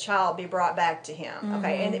demanding this child be brought back to him.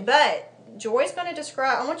 But Joy's going to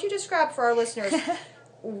describe, I want you to describe for our listeners,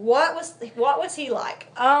 what was he like?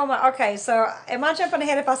 Oh my! Okay, so am I jumping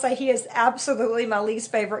ahead if I say he is absolutely my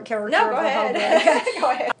least favorite character? No, go of the ahead. whole book?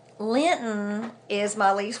 Go ahead. Linton is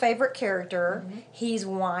my least favorite character. He's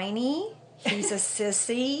whiny. He's a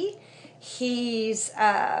sissy. He's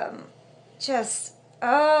just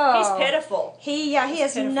he's pitiful. He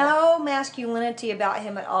has pitiful. No masculinity about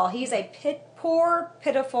him at all. He's a poor,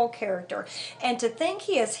 pitiful character. And to think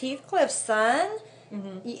he is Heathcliff's son.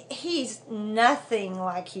 He's nothing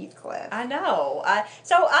like Heathcliff. I know.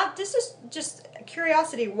 This is just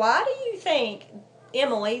curiosity. Why do you think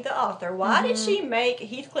Emily, the author, why did she make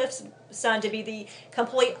Heathcliff's son to be the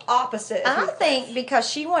complete opposite of I Heathcliff. think because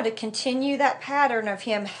she wanted to continue that pattern of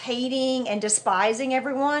him hating and despising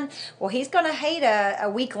everyone. Well, he's going to hate a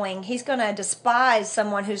weakling. He's going to despise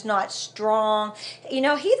someone who's not strong. You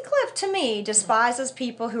know, Heathcliff, to me, despises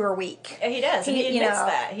people who are weak. He does. He admits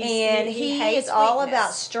that. He hates is all weakness.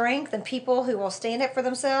 about strength and people who will stand up for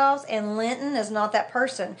themselves, and Linton is not that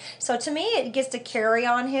person. So to me, it gets to carry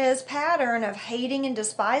on his pattern of hating and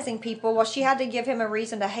despising people. Well, she had to give him a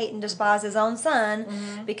reason to hate and despise his own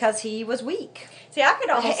son because he was weak. See, I could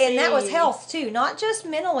almost see... And that was health, too. Not just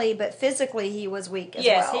mentally, but physically he was weak as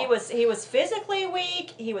well. Yes, he was physically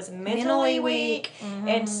weak, he was mentally weak,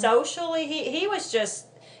 and socially he was just...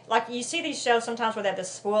 Like, you see these shows sometimes where they have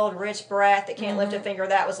this spoiled rich brat that can't lift a finger.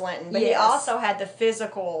 That was Linton. But he also had the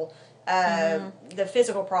physical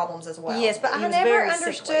problems as well. Yes, but he I was never very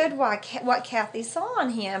understood sickly. what Kathy saw in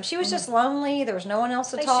him. She was just lonely. There was no one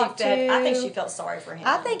else to talk to. I think she felt sorry for him.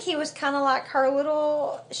 I think he was kind of like her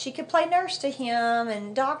little... She could play nurse to him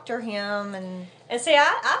and doctor him and... And see,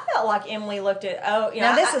 I felt like Emily looked at...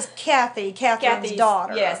 Now, this is Catherine's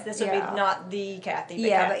daughter. Yes, this would be not the Kathy, but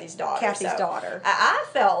Kathy's daughter. Kathy's daughter. I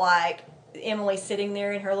felt like Emily sitting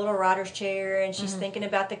there in her little writer's chair, and she's thinking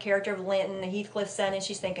about the character of Linton, Heathcliff's son, and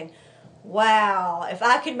she's thinking... Wow! If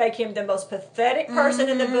I could make him the most pathetic person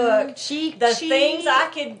in the book, things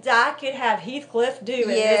I could have Heathcliff do in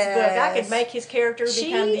this book, I could make his character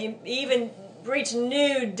become reach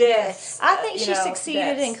new depths. I think she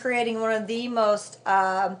succeeded in creating one of the most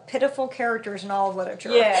pitiful characters in all of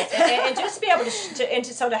literature. Yes, and just to be able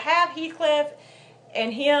to have Heathcliff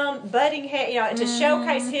and him butting head, to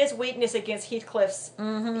showcase his weakness against Heathcliff's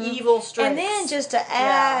evil strengths. And then just to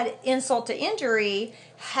add insult to injury,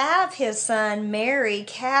 have his son marry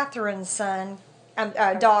Catherine's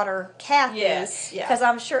daughter, Kathy. Yes, yeah. Because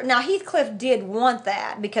I'm sure... Now, Heathcliff did want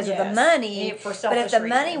that because of the money. But if the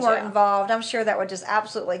money weren't involved, I'm sure that would just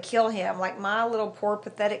absolutely kill him. Like my little poor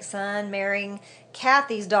pathetic son marrying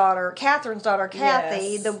Catherine's daughter,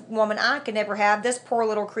 Kathy, the woman I could never have. This poor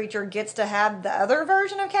little creature gets to have the other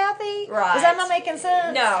version of Kathy? Right. Is that not making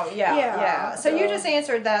sense? No, yeah. So you just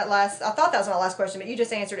answered that last... I thought that was my last question, but you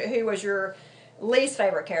just answered it. Who was your... least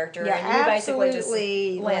favorite character, and you basically just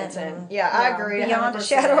Linton. Yeah, I agree. Beyond a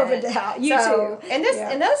shadow of a doubt. You too. And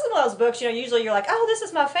that's one of those books, usually you're like, oh, this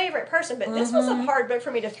is my favorite person, but this was a hard book for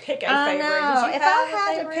me to pick a favorite. I know. If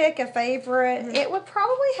I had to pick a favorite, it would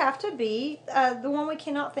probably have to be the one we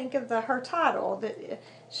cannot think of her title.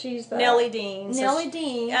 She's the Nellie Dean.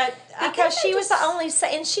 Dean. Because she was the only,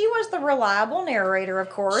 and she was the reliable narrator, of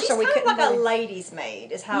course. She's so we kind of couldn't like a lady's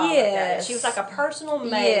maid, is how I looked at it. She was like a personal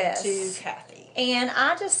maid to Kathy. And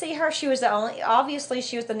I just see her, she was the only, obviously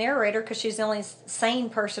she was the narrator because she's the only sane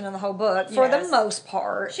person in the whole book, for the most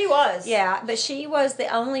part. She was. Yeah, but she was the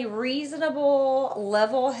only reasonable,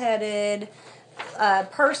 level-headed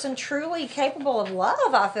person truly capable of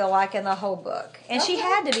love, I feel like, in the whole book. And she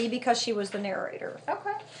had to be because she was the narrator.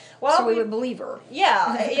 Okay. Well, so we would believe her.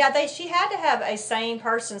 Yeah. She had to have a sane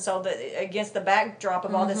person so that against the backdrop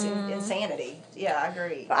of all this insanity. Yeah, I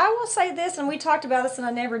agree. But I will say this, and we talked about this, and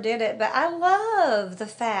I never did it, but I love the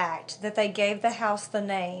fact that they gave the house the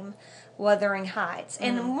name Wuthering Heights.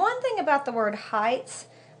 And one thing about the word heights,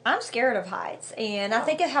 I'm scared of heights, and I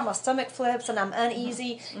think of how my stomach flips and I'm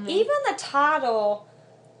uneasy. Even the title,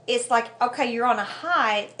 it's like, okay, you're on a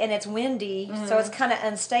height and it's windy, so it's kind of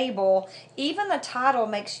unstable. Even the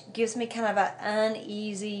title gives me kind of an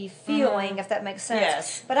uneasy feeling, if that makes sense.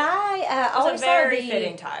 Yes. But I always it's a very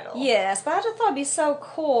fitting title. Yes, but I just thought it'd be so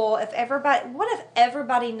cool if what if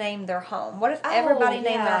everybody named their home? What if everybody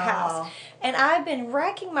named their house? And I've been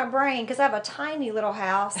racking my brain because I have a tiny little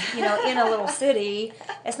house, in a little city.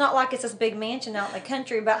 It's not like it's this big mansion out in the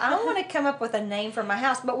country, but I want to come up with a name for my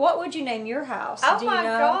house. But what would you name your house? Oh, my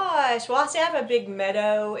gosh. Well, I have a big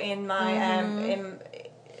meadow in my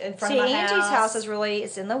in front of my house. Angie's house is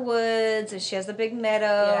it's in the woods, and she has a big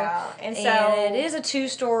meadow. Yeah, and it is a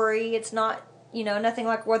 2-story. It's not, nothing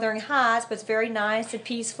like Wuthering Heights, but it's very nice and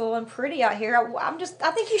peaceful and pretty out here.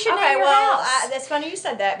 I think you should name your house. That's funny you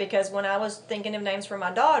said that because when I was thinking of names for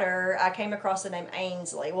my daughter, I came across the name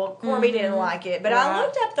Ainsley. Well, Corby didn't like it, but I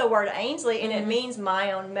looked up the word Ainsley, and it means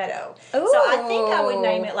my own meadow. Ooh. So I think I would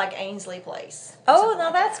name it like Ainsley Place. Oh, now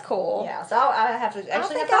that's cool. Yeah, so I have to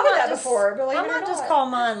actually have thought of that before. Believe it or not. I might just call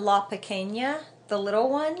mine La Pequeña, the little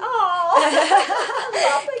one. Oh,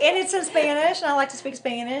 and it's in Spanish, and I like to speak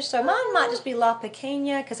Spanish, so mine might just be La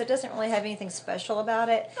Pequeña because it doesn't really have anything special about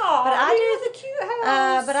it. Oh, but I do the cute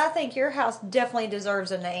house. But I think your house definitely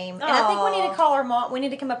deserves a name, and I think we need to call our mom. We need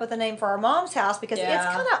to come up with a name for our mom's house because it's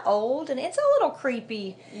kind of old and it's a little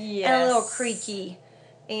creepy and a little creaky.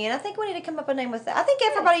 And I think we need to come up with a name with that. I think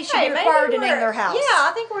everybody should be maybe required to name we're- their house. Yeah,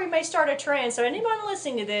 I think we may start a trend. So anyone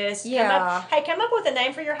listening to this, come up with a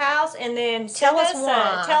name for your house, and then Tell us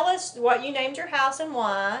why. Tell us what you named your house and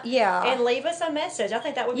why. Yeah. And leave us a message. I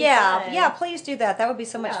think that would be fun. Yeah, please do that. That would be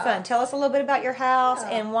so much fun. Tell us a little bit about your house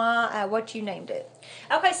and why, what you named it.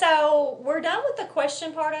 Okay, so we're done with the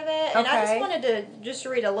question part of it, and I just Okay. wanted to just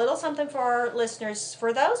read a little something for our listeners.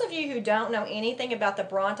 For those of you who don't know anything about the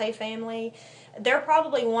Bronte family, they're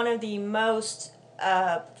probably one of the most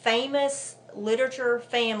famous literature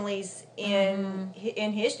families in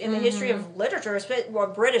the history of literature, well,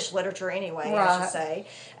 British literature anyway, I should say.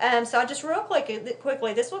 So I just real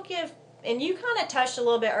quickly, this will give, and you kind of touched a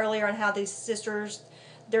little bit earlier on how these sisters.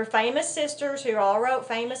 They're famous sisters who all wrote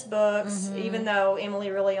famous books, even though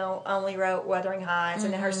Emily really only wrote Wuthering Heights,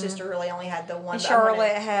 and then her sister really only had the one. And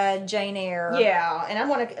Charlotte had Jane Eyre. Yeah, and I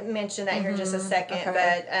want to mention that here in just a second.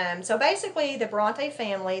 Okay. But so basically, the Bronte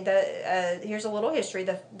family. Here's a little history.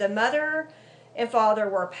 The mother and father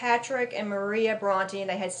were Patrick and Maria Bronte, and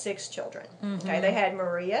they had 6 children. Okay, they had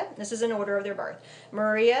Maria. This is in order of their birth: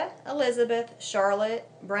 Maria, Elizabeth, Charlotte,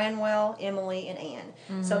 Branwell, Emily, and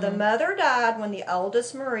Anne. So the mother died when the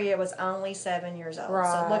oldest Maria was only 7 years old.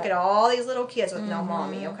 Right. So look at all these little kids with no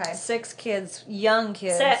mommy. Okay, 6 kids, young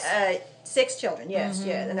kids. 6 children. Yes,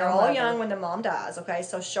 and they're all young when the mom dies. Okay,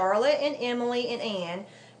 so Charlotte and Emily and Anne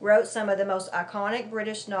wrote some of the most iconic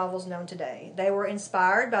British novels known today. They were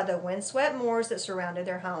inspired by the windswept moors that surrounded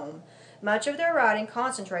their home. Much of their writing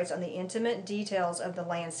concentrates on the intimate details of the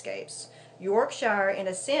landscapes. Yorkshire, in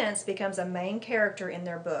a sense, becomes a main character in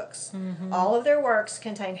their books. All of their works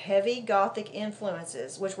contain heavy Gothic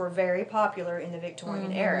influences, which were very popular in the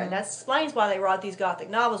Victorian era. And that explains why they wrote these Gothic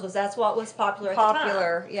novels, because that's what was popular at the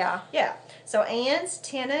time. Yeah. Yeah. So Anne's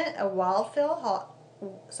Tenant of Wildfell Hall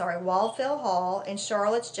and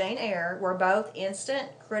Charlotte's Jane Eyre were both instant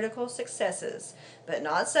critical successes, but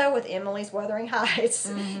not so with Emily's Wuthering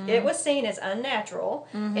Heights. It was seen as unnatural,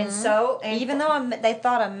 and Even though they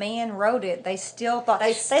thought a man wrote it, they still thought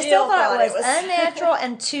They still thought it was unnatural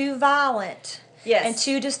and too violent. Yes. And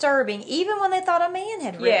too disturbing, even when they thought a man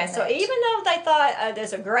had written Yeah, so it. even though they thought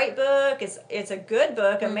there's a great book, it's a good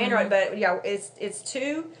book, a man wrote, but it's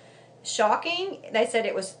too shocking. They said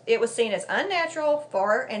it was seen as unnatural,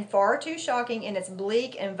 far too shocking in its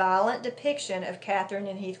bleak and violent depiction of Catherine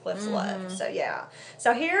and Heathcliff's love. So yeah,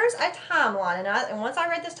 so here's a timeline, and once I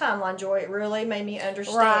read this timeline, Joy, it really made me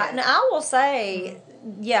understand. Right, and I will say,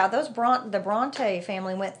 yeah, the Bronte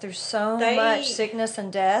family went through so much sickness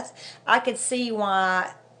and death. I could see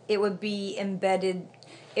why it would be embedded.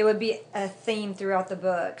 It would be a theme throughout the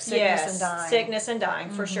book. Sickness and dying,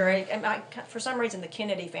 for sure. And for some reason, the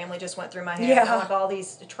Kennedy family just went through my head. Yeah. Like all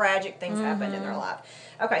these tragic things happened in their life.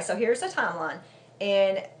 Okay, so here's the timeline.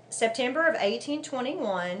 In September of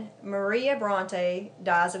 1821, Maria Bronte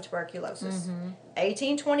dies of tuberculosis.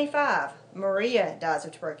 1825, Maria dies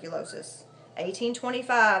of tuberculosis.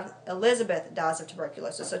 1825, Elizabeth dies of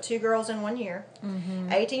tuberculosis. So 2 girls in 1 year.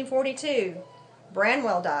 1842,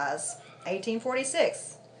 Branwell dies.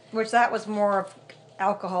 1846. Which that was more of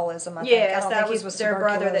alcoholism, I think. Yes, I don't that think was he their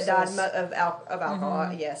brother that died tuberculosis. of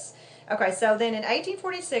alcohol. Yes. Okay, so then in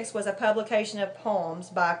 1846 was a publication of poems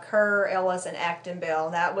by Kerr, Ellis, and Acton Bell.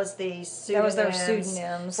 That was the pseudonyms, That was their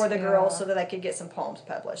pseudonyms, for the girls, yeah. so that they could get some poems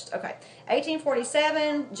published. Okay,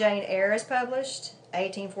 1847, Jane Eyre is published.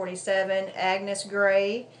 1847, Agnes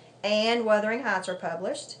Grey and Wuthering Heights are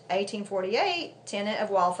published. 1848, Tenant of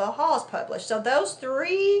Wildfell Hall is published. So those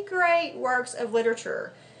 3 great works of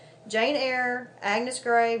literature, Jane Eyre, Agnes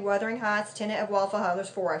Grey, Wuthering Heights, Tenant of Wildfell Hall, there's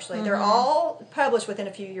 4 actually. They're all published within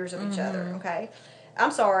a few years of each other, okay?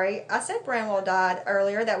 I'm sorry, I said Branwell died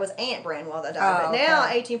earlier. That was Aunt Branwell that died. But now,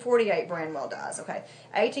 1848, Branwell dies, okay?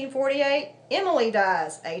 1848, Emily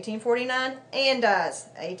dies. 1849, Anne dies.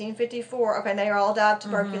 1854, okay, and they all died of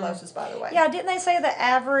tuberculosis, by the way. Yeah, didn't they say the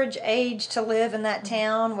average age to live in that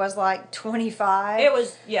town was like 25? It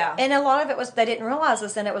was, yeah. And a lot of it was, they didn't realize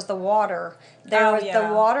this, and it was the water.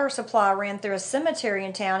 The water supply ran through a cemetery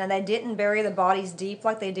in town, and they didn't bury the bodies deep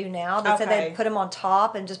like they do now. They said they'd put them on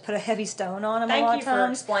top and just put a heavy stone on them a lot of times. Thank you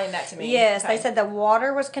for explaining that to me. Yes, they said the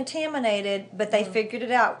water was contaminated, but they figured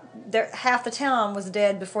it out. Half the town was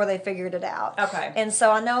dead before they figured it out. Okay. And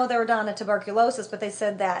so I know they were dying of tuberculosis, but they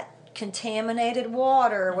said that contaminated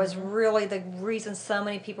water was really the reason so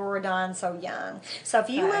many people were dying so young. So if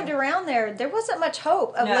you lived around there, there wasn't much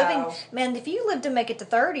hope of living. Man, if you lived to make it to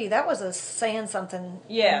 30, that was saying something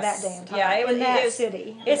in that damn time. Yeah, it was that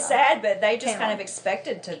city. It's sad, but they just kind of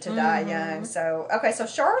expected to die young. So so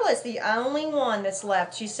Charlotte's the only one that's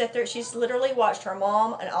left. She sat there. She's literally watched her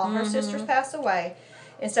mom and all her sisters pass away.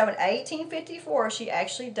 And so in 1854, she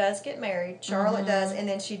actually does get married. Charlotte does, and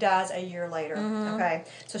then she dies a year later. Okay,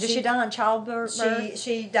 so Did she die in childbirth?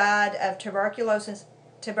 She died of tuberculosis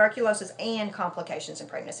and complications in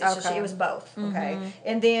pregnancy. So Okay. it was both. Okay,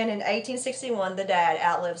 and then in 1861, the dad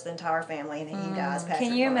outlives the entire family, and he dies. Patrick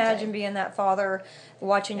Can you Bronte. imagine being that father,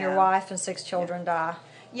 watching your Yeah. wife and 6 children die?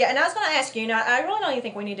 Yeah, and I was going to ask you, I really don't even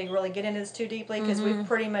think we need to really get into this too deeply because we've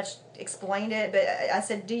pretty much explained it, but I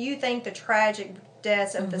said, do you think the tragic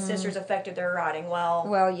deaths of the sisters affected their writing?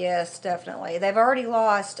 Well, yes, definitely. They've already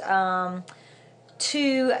lost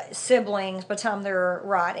 2 siblings by the time they're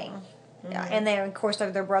writing. And then, of course,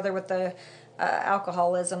 their brother with the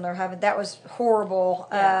alcoholism they're having. That was horrible.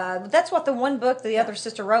 Yeah. That's what the one book the other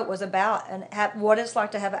sister wrote was about, and what it's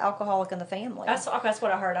like to have an alcoholic in the family. That's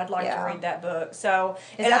what I heard. I'd like to Yeah. read that book. So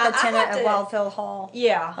Is and that the I tenant have of to- Wildfell Hall?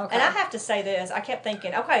 Yeah. Okay. And I have to say this. I kept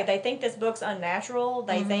thinking, okay, they think this book's unnatural.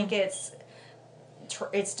 They think it's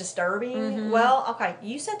disturbing. Well, okay,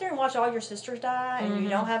 you sit there and watch all your sisters die, and you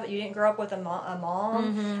didn't grow up with a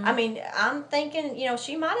mom. I mean, I'm thinking,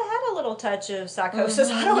 she might have had a little touch of psychosis.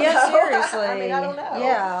 I don't Yeah, know. seriously. I mean, I don't know.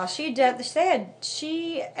 Yeah, she said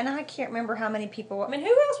and I can't remember how many people. I mean,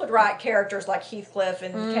 who else would write characters like Heathcliff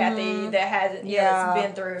and Kathy that has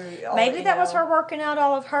been through? Maybe that was her working out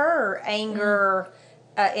all of her anger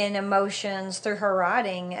and emotions through her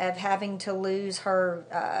writing of having to lose her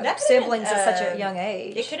That could've siblings been, at such a young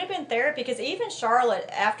age. It could have been therapy because even Charlotte,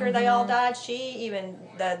 after they all died,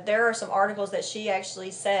 there are some articles that she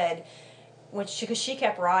actually said because she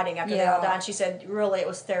kept writing after they all Yeah. died. And she said, really, it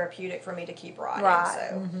was therapeutic for me to keep writing. Right.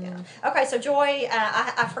 So, yeah. Okay, so Joy,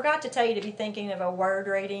 I forgot to tell you to be thinking of a word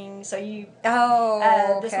rating. So you,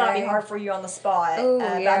 this might be hard for you on the spot. Ooh, But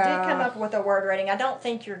I did come up with a word rating. I don't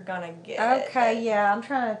think you're gonna get it. Okay, but- yeah, I'm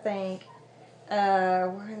trying to think.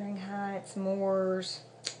 Wuthering Heights, Moors,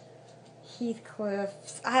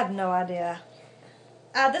 Heathcliff. I have no idea.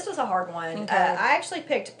 This was a hard one. Okay. I actually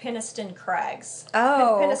picked Penistone Crags.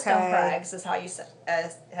 Oh, Penistone okay. Crags is how you say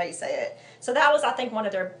it. So that was, I think, one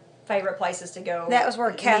of their favorite places to go. That was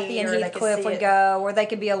where Kathy meet, and or they could Heathcliff see would it. go, where they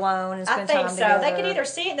could be alone and I spend think time so. together. They could either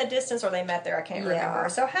see it in the distance or they met there. I can't Yeah. remember.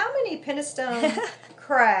 So how many Penistone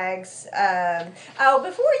Crags?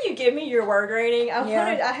 Before you give me your word rating,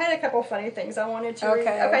 I had a couple funny things I wanted to read.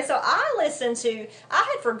 Okay, so I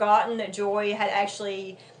had forgotten that Joy had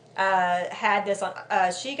actually had this on.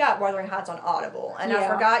 She got Wuthering Heights on Audible, and I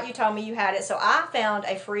forgot you told me you had it. So I found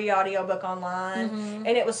a free audiobook online, and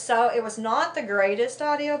it was not the greatest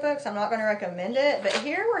audiobook, so I'm not going to recommend it. But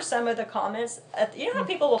here were some of the comments. You know how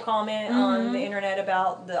people will comment on the internet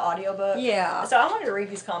about the audiobook? Yeah. So I wanted to read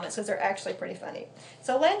these comments because they're actually pretty funny.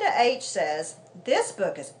 So Linda H says, "This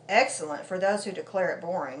book is excellent for those who declare it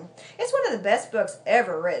boring. It's one of the best books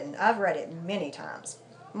ever written. I've read it many times."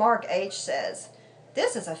 Mark H says,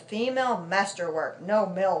 "This is a female masterwork. No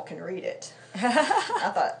male can read it."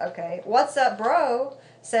 I thought, okay. What's Up Bro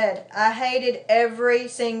said, "I hated every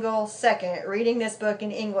single second reading this book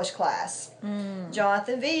in English class."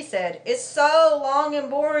 Jonathan V said, "It's so long and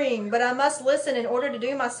boring, but I must listen in order to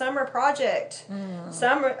do my summer project."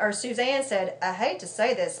 Suzanne said, "I hate to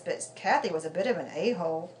say this, but Kathy was a bit of an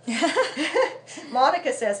a-hole."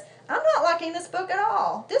 Monica says, "I'm not liking this book at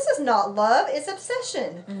all. This is not love, it's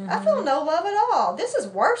obsession. I feel no love at all. This is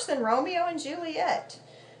worse than Romeo and Juliet."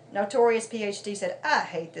 Notorious PhD said, "I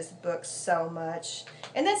hate this book so much."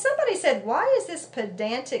 And then somebody said, "Why is this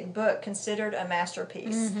pedantic book considered a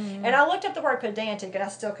masterpiece?" And I looked up the word pedantic, and I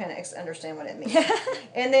still can't understand what it means.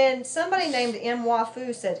 And then somebody named M.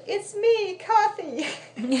 Wafu said, "It's me, Kathy."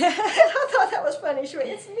 I thought that was funny. She went,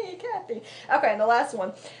 "It's me, Kathy." Okay, and the last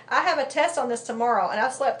one. "I have a test on this tomorrow, and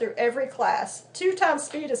I've slept through every class. 2 times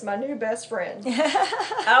speed is my new best friend."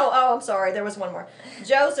 I'm sorry. There was one more.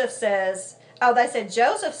 Joseph says, they said,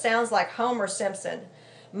 "Joseph sounds like Homer Simpson."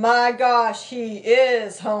 My gosh, he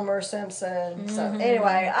is Homer Simpson. So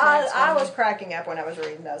anyway, I was cracking up when I was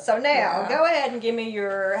reading those. So now, go ahead and give me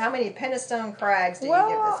how many Penistone Crags do you give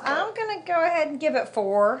this book? I'm going to go ahead and give it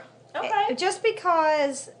 4. Okay. Just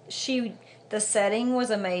because the setting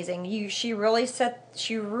was amazing. She really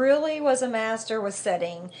was a master with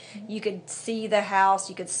setting. You could see the house,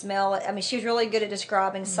 you could smell it. I mean, she was really good at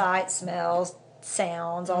describing sights, smells,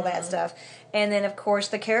 sounds, all that stuff. And then, of course,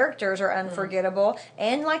 the characters are unforgettable.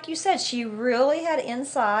 And like you said, she really had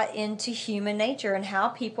insight into human nature and how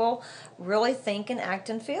people really think and act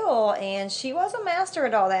and feel. And she was a master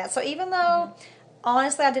at all that. So even though,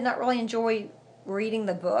 honestly, I did not really enjoy reading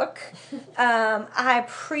the book. I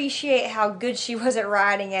appreciate how good she was at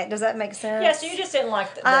writing it. Does that make sense? Yeah, so you just didn't like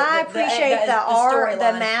I appreciate the art, the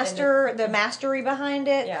storyline the mastery behind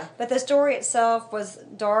it. Yeah. But the story itself was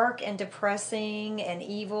dark and depressing and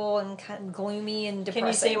evil and kind of gloomy and depressing. Can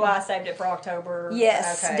you see why I saved it for October?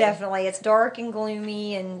 Yes, Okay. definitely. It's dark and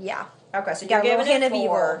gloomy and yeah. Okay, so Got you're a little giving hint it of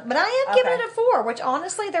 4. evil. But I am giving Okay. it a 4, which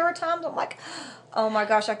honestly there were times I'm like, oh my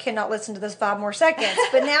gosh, I cannot listen to this 5 more seconds.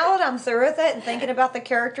 But now that I'm through with it and thinking about the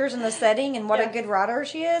characters and the setting and what a Yeah. good writer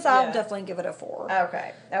she is, I'll Yeah. definitely give it a 4.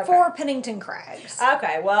 Okay. 4 Pennington Crags.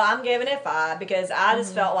 Okay, well, I'm giving it 5 because I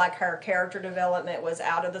just felt like her character development was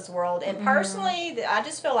out of this world, and personally, I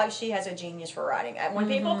just feel like she has a genius for writing. When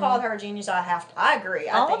people called her a genius, I agree.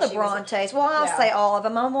 I All think the she was Brontes. Well, I'll yeah. say all of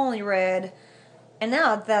them. I've only read, and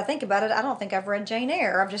now that I think about it, I don't think I've read Jane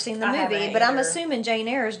Eyre. I've just seen the I movie, haven't but I'm either. assuming Jane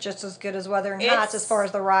Eyre is just as good as Wuthering It's- Heights as far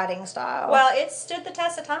as the writing style. Well, it stood the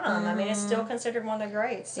test of time. I mean, it's still considered one of the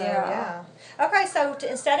greats. So, yeah. Okay, so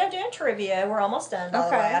instead of doing trivia, we're almost done, by the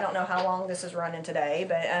Okay. way. I don't know how long this is running today,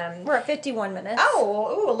 but... We're at 51 minutes.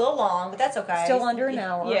 Oh, a little long, but that's okay. Still under an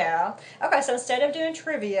hour. Yeah. Okay, so instead of doing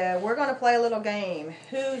trivia, we're going to play a little game.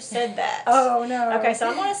 Who said that? Oh, no. Okay, so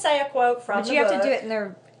I'm going to say a quote from But the you have book. to do it in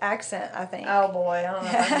their accent, I think. Oh boy, I don't know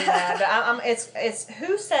if I can do that. But it's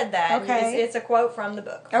who said that? Okay. It's a quote from the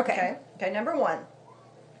book. Okay. Okay. Number 1.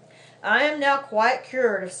 I am now quite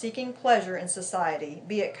cured of seeking pleasure in society,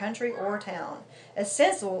 be it country or town. A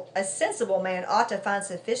sensible man ought to find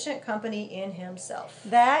sufficient company in himself.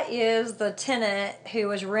 That is the tenant who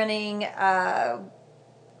was renting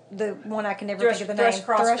the one I can never think of the name.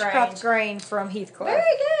 Thrushcross Grange from Heathcliff. Very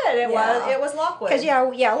good. Yeah. It was Lockwood. Because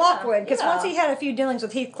Lockwood. Because Yeah. once he had a few dealings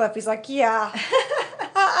with Heathcliff, he's like, yeah,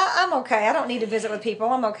 I'm okay. I don't need to visit with people.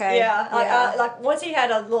 I'm okay. Yeah, like once he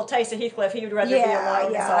had a little taste of Heathcliff, he would rather be alone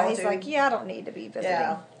in He's solitude. like, yeah, I don't need to be visiting.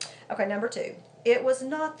 Yeah. Okay, number 2. It was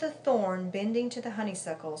not the thorn bending to the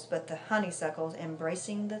honeysuckles, but the honeysuckles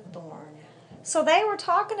embracing the thorn. So they were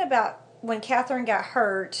talking about when Catherine got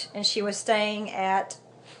hurt and she was staying at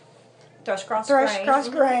Thrushcross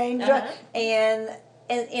Grange, Uh-huh.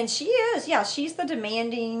 and she is, she's the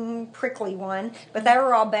demanding, prickly one. But they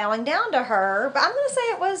were all bowing down to her. But I'm going to say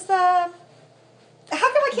it was the. How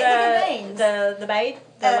come I can't think of names? The maid?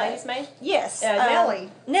 The lady's maid? Yes,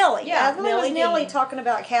 Nellie. Nellie. Yeah, I believe it was Nellie Nellie Dean. talking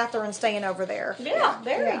about Catherine staying over there. Yeah,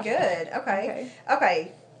 very Yeah. good.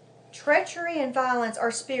 Okay. Treachery and violence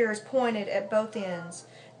are spears pointed at both ends.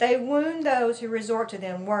 They wound those who resort to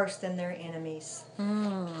them worse than their enemies.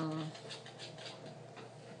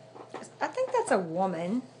 I think that's a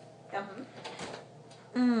woman. Uh-huh.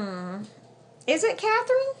 Is it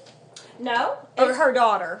Catherine? No. Or her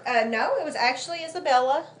daughter? No, it was actually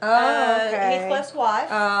Isabella, Oh, okay. Heathcliff's wife.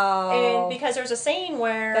 Oh. And because there's a scene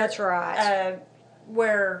where... That's right.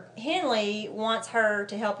 Where Henley wants her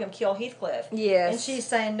to help him kill Heathcliff. Yes. And she's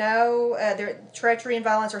saying, no, treachery and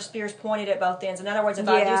violence are spears pointed at both ends. In other words, if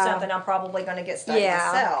I do Yeah. something, I'm probably going to get stuck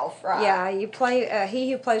myself. Right. Yeah, you play.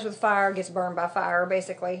 He who plays with fire gets burned by fire,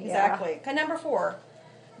 basically. Exactly. Okay, number 4.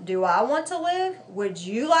 Do I want to live? Would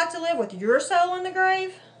you like to live with your soul in the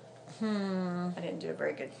grave? I didn't do a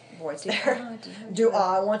very good voice there. Do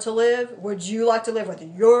I want to live? Would you like to live with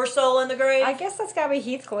your soul in the grave? I guess that's got to be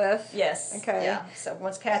Heathcliff. Yes. Okay. Yeah. So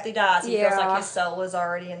once Kathy dies, he feels like his soul is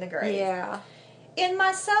already in the grave. Yeah. In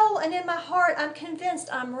my soul and in my heart, I'm convinced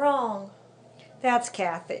I'm wrong. That's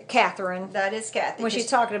Catherine. That is Kathy. When she's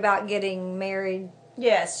talking about getting married,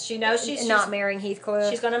 Yes, she knows she's not marrying Heathcliff.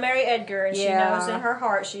 She's going to marry Edgar, and she knows in her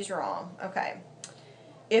heart she's wrong. Okay.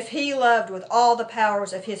 If he loved with all the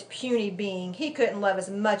powers of his puny being, he couldn't love as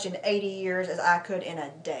much in 80 years as I could in a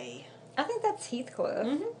day. I think that's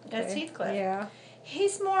Heathcliff. That's Heathcliff. Yeah.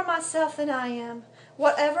 He's more myself than I am.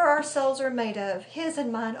 Whatever our souls are made of, his and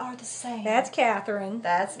mine are the same. That's Catherine.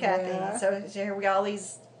 That's Kathy. Yeah. So here we got all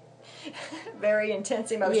these very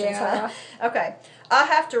intense emotions. Yeah. Huh? Okay. I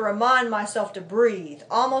have to remind myself to breathe,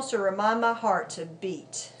 almost to remind my heart to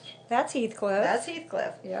beat. That's Heathcliff. That's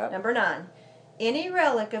Heathcliff. Yep. Number 9. Any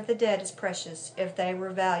relic of the dead is precious if they were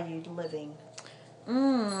valued living.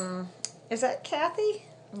 Is that Kathy?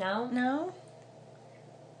 No. No.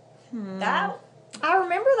 That I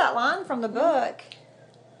remember that line from the book.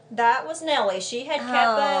 That was Nellie. She had kept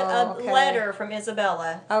a okay. letter from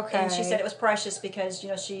Isabella. Okay. And she said it was precious because,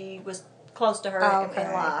 she was close to her Okay.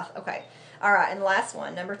 in life. Okay. All right, and the last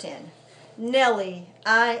one, number 10. Nellie,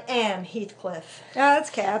 I am Heathcliff. Oh, that's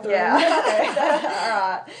Catherine.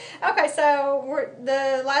 Yeah. All right. Okay, so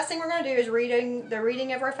the last thing we're going to do is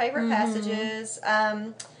reading of our favorite passages.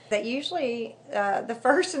 that usually the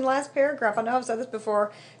first and last paragraph, I know I've said this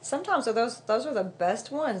before, sometimes those are the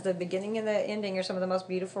best ones. The beginning and the ending are some of the most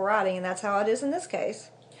beautiful writing, and that's how it is in this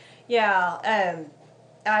case. Yeah,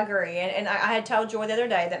 I agree. And I had told Joy the other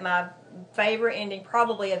day that my favorite ending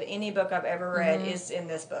probably of any book I've ever read is in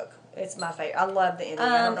this book. It's my favorite. I love the ending.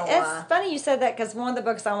 I don't know why. It's funny you said that because one of the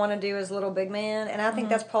books I want to do is Little Big Man, and I think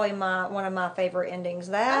that's probably one of my favorite endings.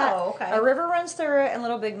 That, Oh, okay. A River Runs Through It and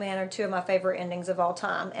Little Big Man are two of my favorite endings of all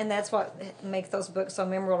time, and that's what makes those books so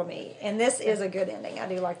memorable to me. And this is a good ending. I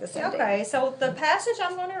do like this ending. Okay, so the passage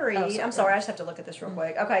I'm going to read, sorry. I'm sorry, I just have to look at this real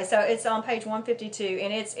quick. Okay, so it's on page 152,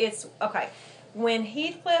 and it's okay. When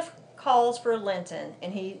Heathcliff calls for Linton,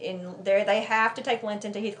 and they have to take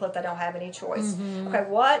Linton to Heathcliff. They don't have any choice. Okay,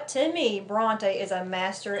 what to me, Bronte is a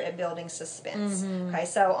master at building suspense. Okay,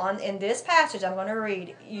 so in this passage I'm going to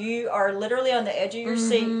read, you are literally on the edge of your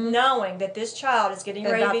seat, knowing that this child is getting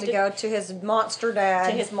ready to go to his monster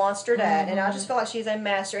dad. And I just feel like she's a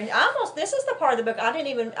master. And this is the part of the book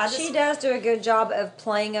she does do a good job of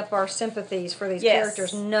playing up our sympathies for these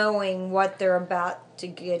characters, knowing what they're about to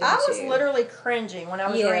get into. I was literally cringing when I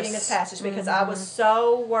was reading this passage because I was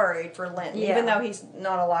so worried for Linton, even though he's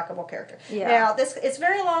not a likable character. Yeah. Now, it's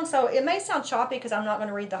very long, so it may sound choppy because I'm not going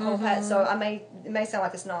to read the whole passage, so it may sound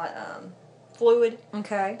like it's not fluid.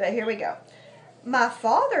 Okay. But here we go. My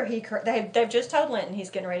father, they've just told Linton he's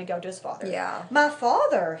getting ready to go to his father. Yeah. My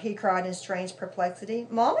father, he cried in strange perplexity.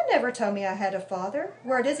 Mama never told me I had a father.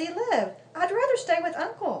 Where does he live? I'd rather stay with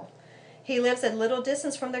Uncle. He lives at little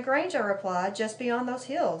distance from the Grange, I replied, just beyond those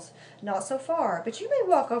hills. Not so far, but you may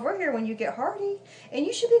walk over here when you get hearty, and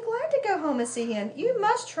you should be glad to go home and see him. You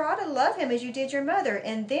must try to love him as you did your mother,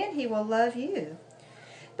 and then he will love you.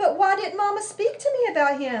 But why didn't Mama speak to me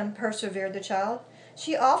about him? Persevered the child.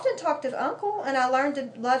 She often talked of Uncle, and I learned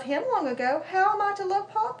to love him long ago. How am I to love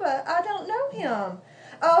Papa? I don't know him.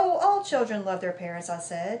 Oh, all children love their parents, I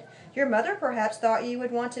said. Your mother perhaps thought you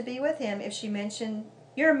would want to be with him if she mentioned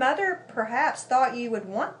him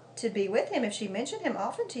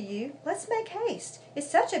often to you. Let's make haste. It's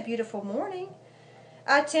such a beautiful morning.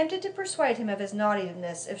 I attempted to persuade him of his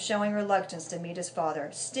naughtiness of showing reluctance to meet his father.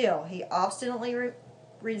 Still, he obstinately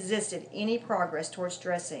resisted any progress towards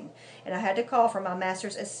dressing, and I had to call for my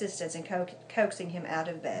master's assistance in coaxing him out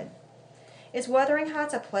of bed. Is Wuthering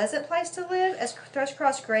Heights a pleasant place to live, as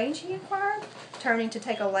Thrushcross Grange, he inquired, turning to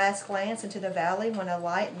take a last glance into the valley when a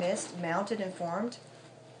light mist mounted and formed.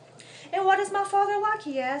 And what is my father like,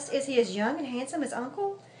 he asked. Is he as young and handsome as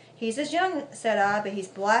Uncle? He's as young, said I, but he's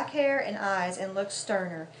black hair and eyes and looks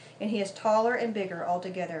sterner, and he is taller and bigger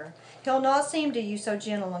altogether. He'll not seem to you so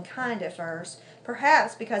gentle and kind at first,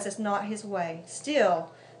 perhaps because it's not his way.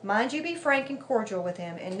 Still, mind you be frank and cordial with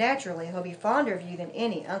him, and naturally he'll be fonder of you than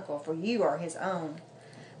any uncle, for you are his own.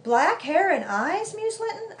 Black hair and eyes, mused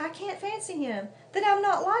Linton. I can't fancy him. Then I'm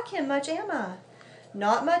not like him much, am I?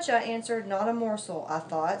 Not much, I answered, not a morsel, I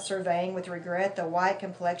thought, surveying with regret the white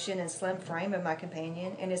complexion and slim frame of my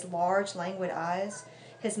companion, and his large, languid eyes.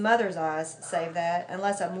 His mother's eyes, save that,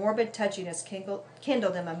 unless a morbid touchiness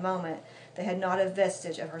kindled them a moment, they had not a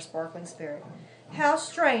vestige of her sparkling spirit. How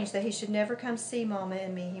strange that he should never come see Mama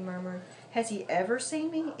and me, he murmured. Has he ever seen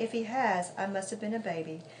me? If he has, I must have been a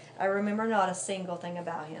baby. I remember not a single thing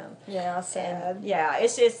about him. Yeah, sad. And yeah,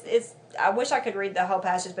 it's. I wish I could read the whole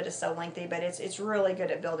passage, but it's so lengthy. But it's really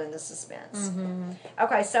good at building the suspense.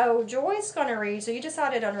 Okay, so Joy's going to read. So you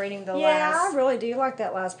decided on reading the last. Yeah, I really do like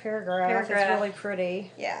that last paragraph. It's really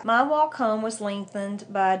pretty. Yeah. My walk home was lengthened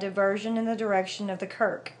by a diversion in the direction of the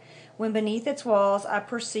kirk. When beneath its walls I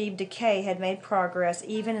perceived decay had made progress,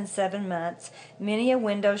 even in 7 months. Many a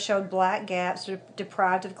window showed black gaps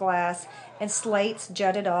deprived of glass, and slates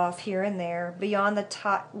jutted off here and there, beyond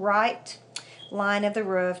the right line of the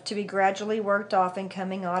roof, to be gradually worked off in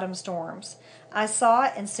coming autumn storms. I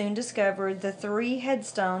sought and soon discovered the 3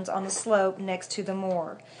 headstones on the slope next to the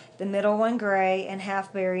moor, the middle one gray and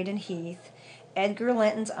half buried in heath, Edgar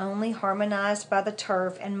Linton's only harmonized by the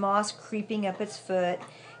turf and moss creeping up its foot,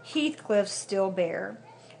 Heathcliff's still bare.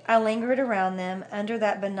 I lingered around them under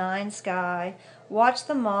that benign sky, watched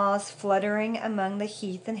the moths fluttering among the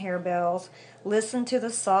heath and harebells, listened to the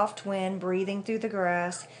soft wind breathing through the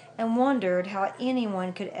grass, and wondered how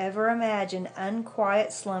anyone could ever imagine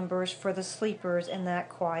unquiet slumbers for the sleepers in that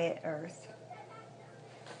quiet earth.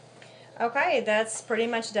 Okay, that's pretty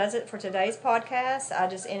much does it for today's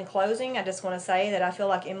podcast. In closing, I just want to say that I feel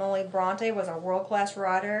like Emily Bronte was a world-class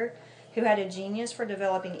writer who had a genius for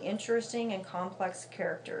developing interesting and complex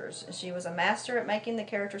characters. She was a master at making the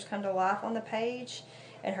characters come to life on the page,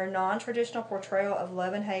 and her non-traditional portrayal of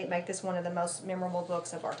love and hate make this one of the most memorable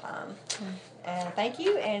books of our time. And thank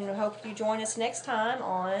you, and hope you join us next time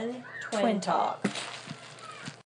on Twin Talk.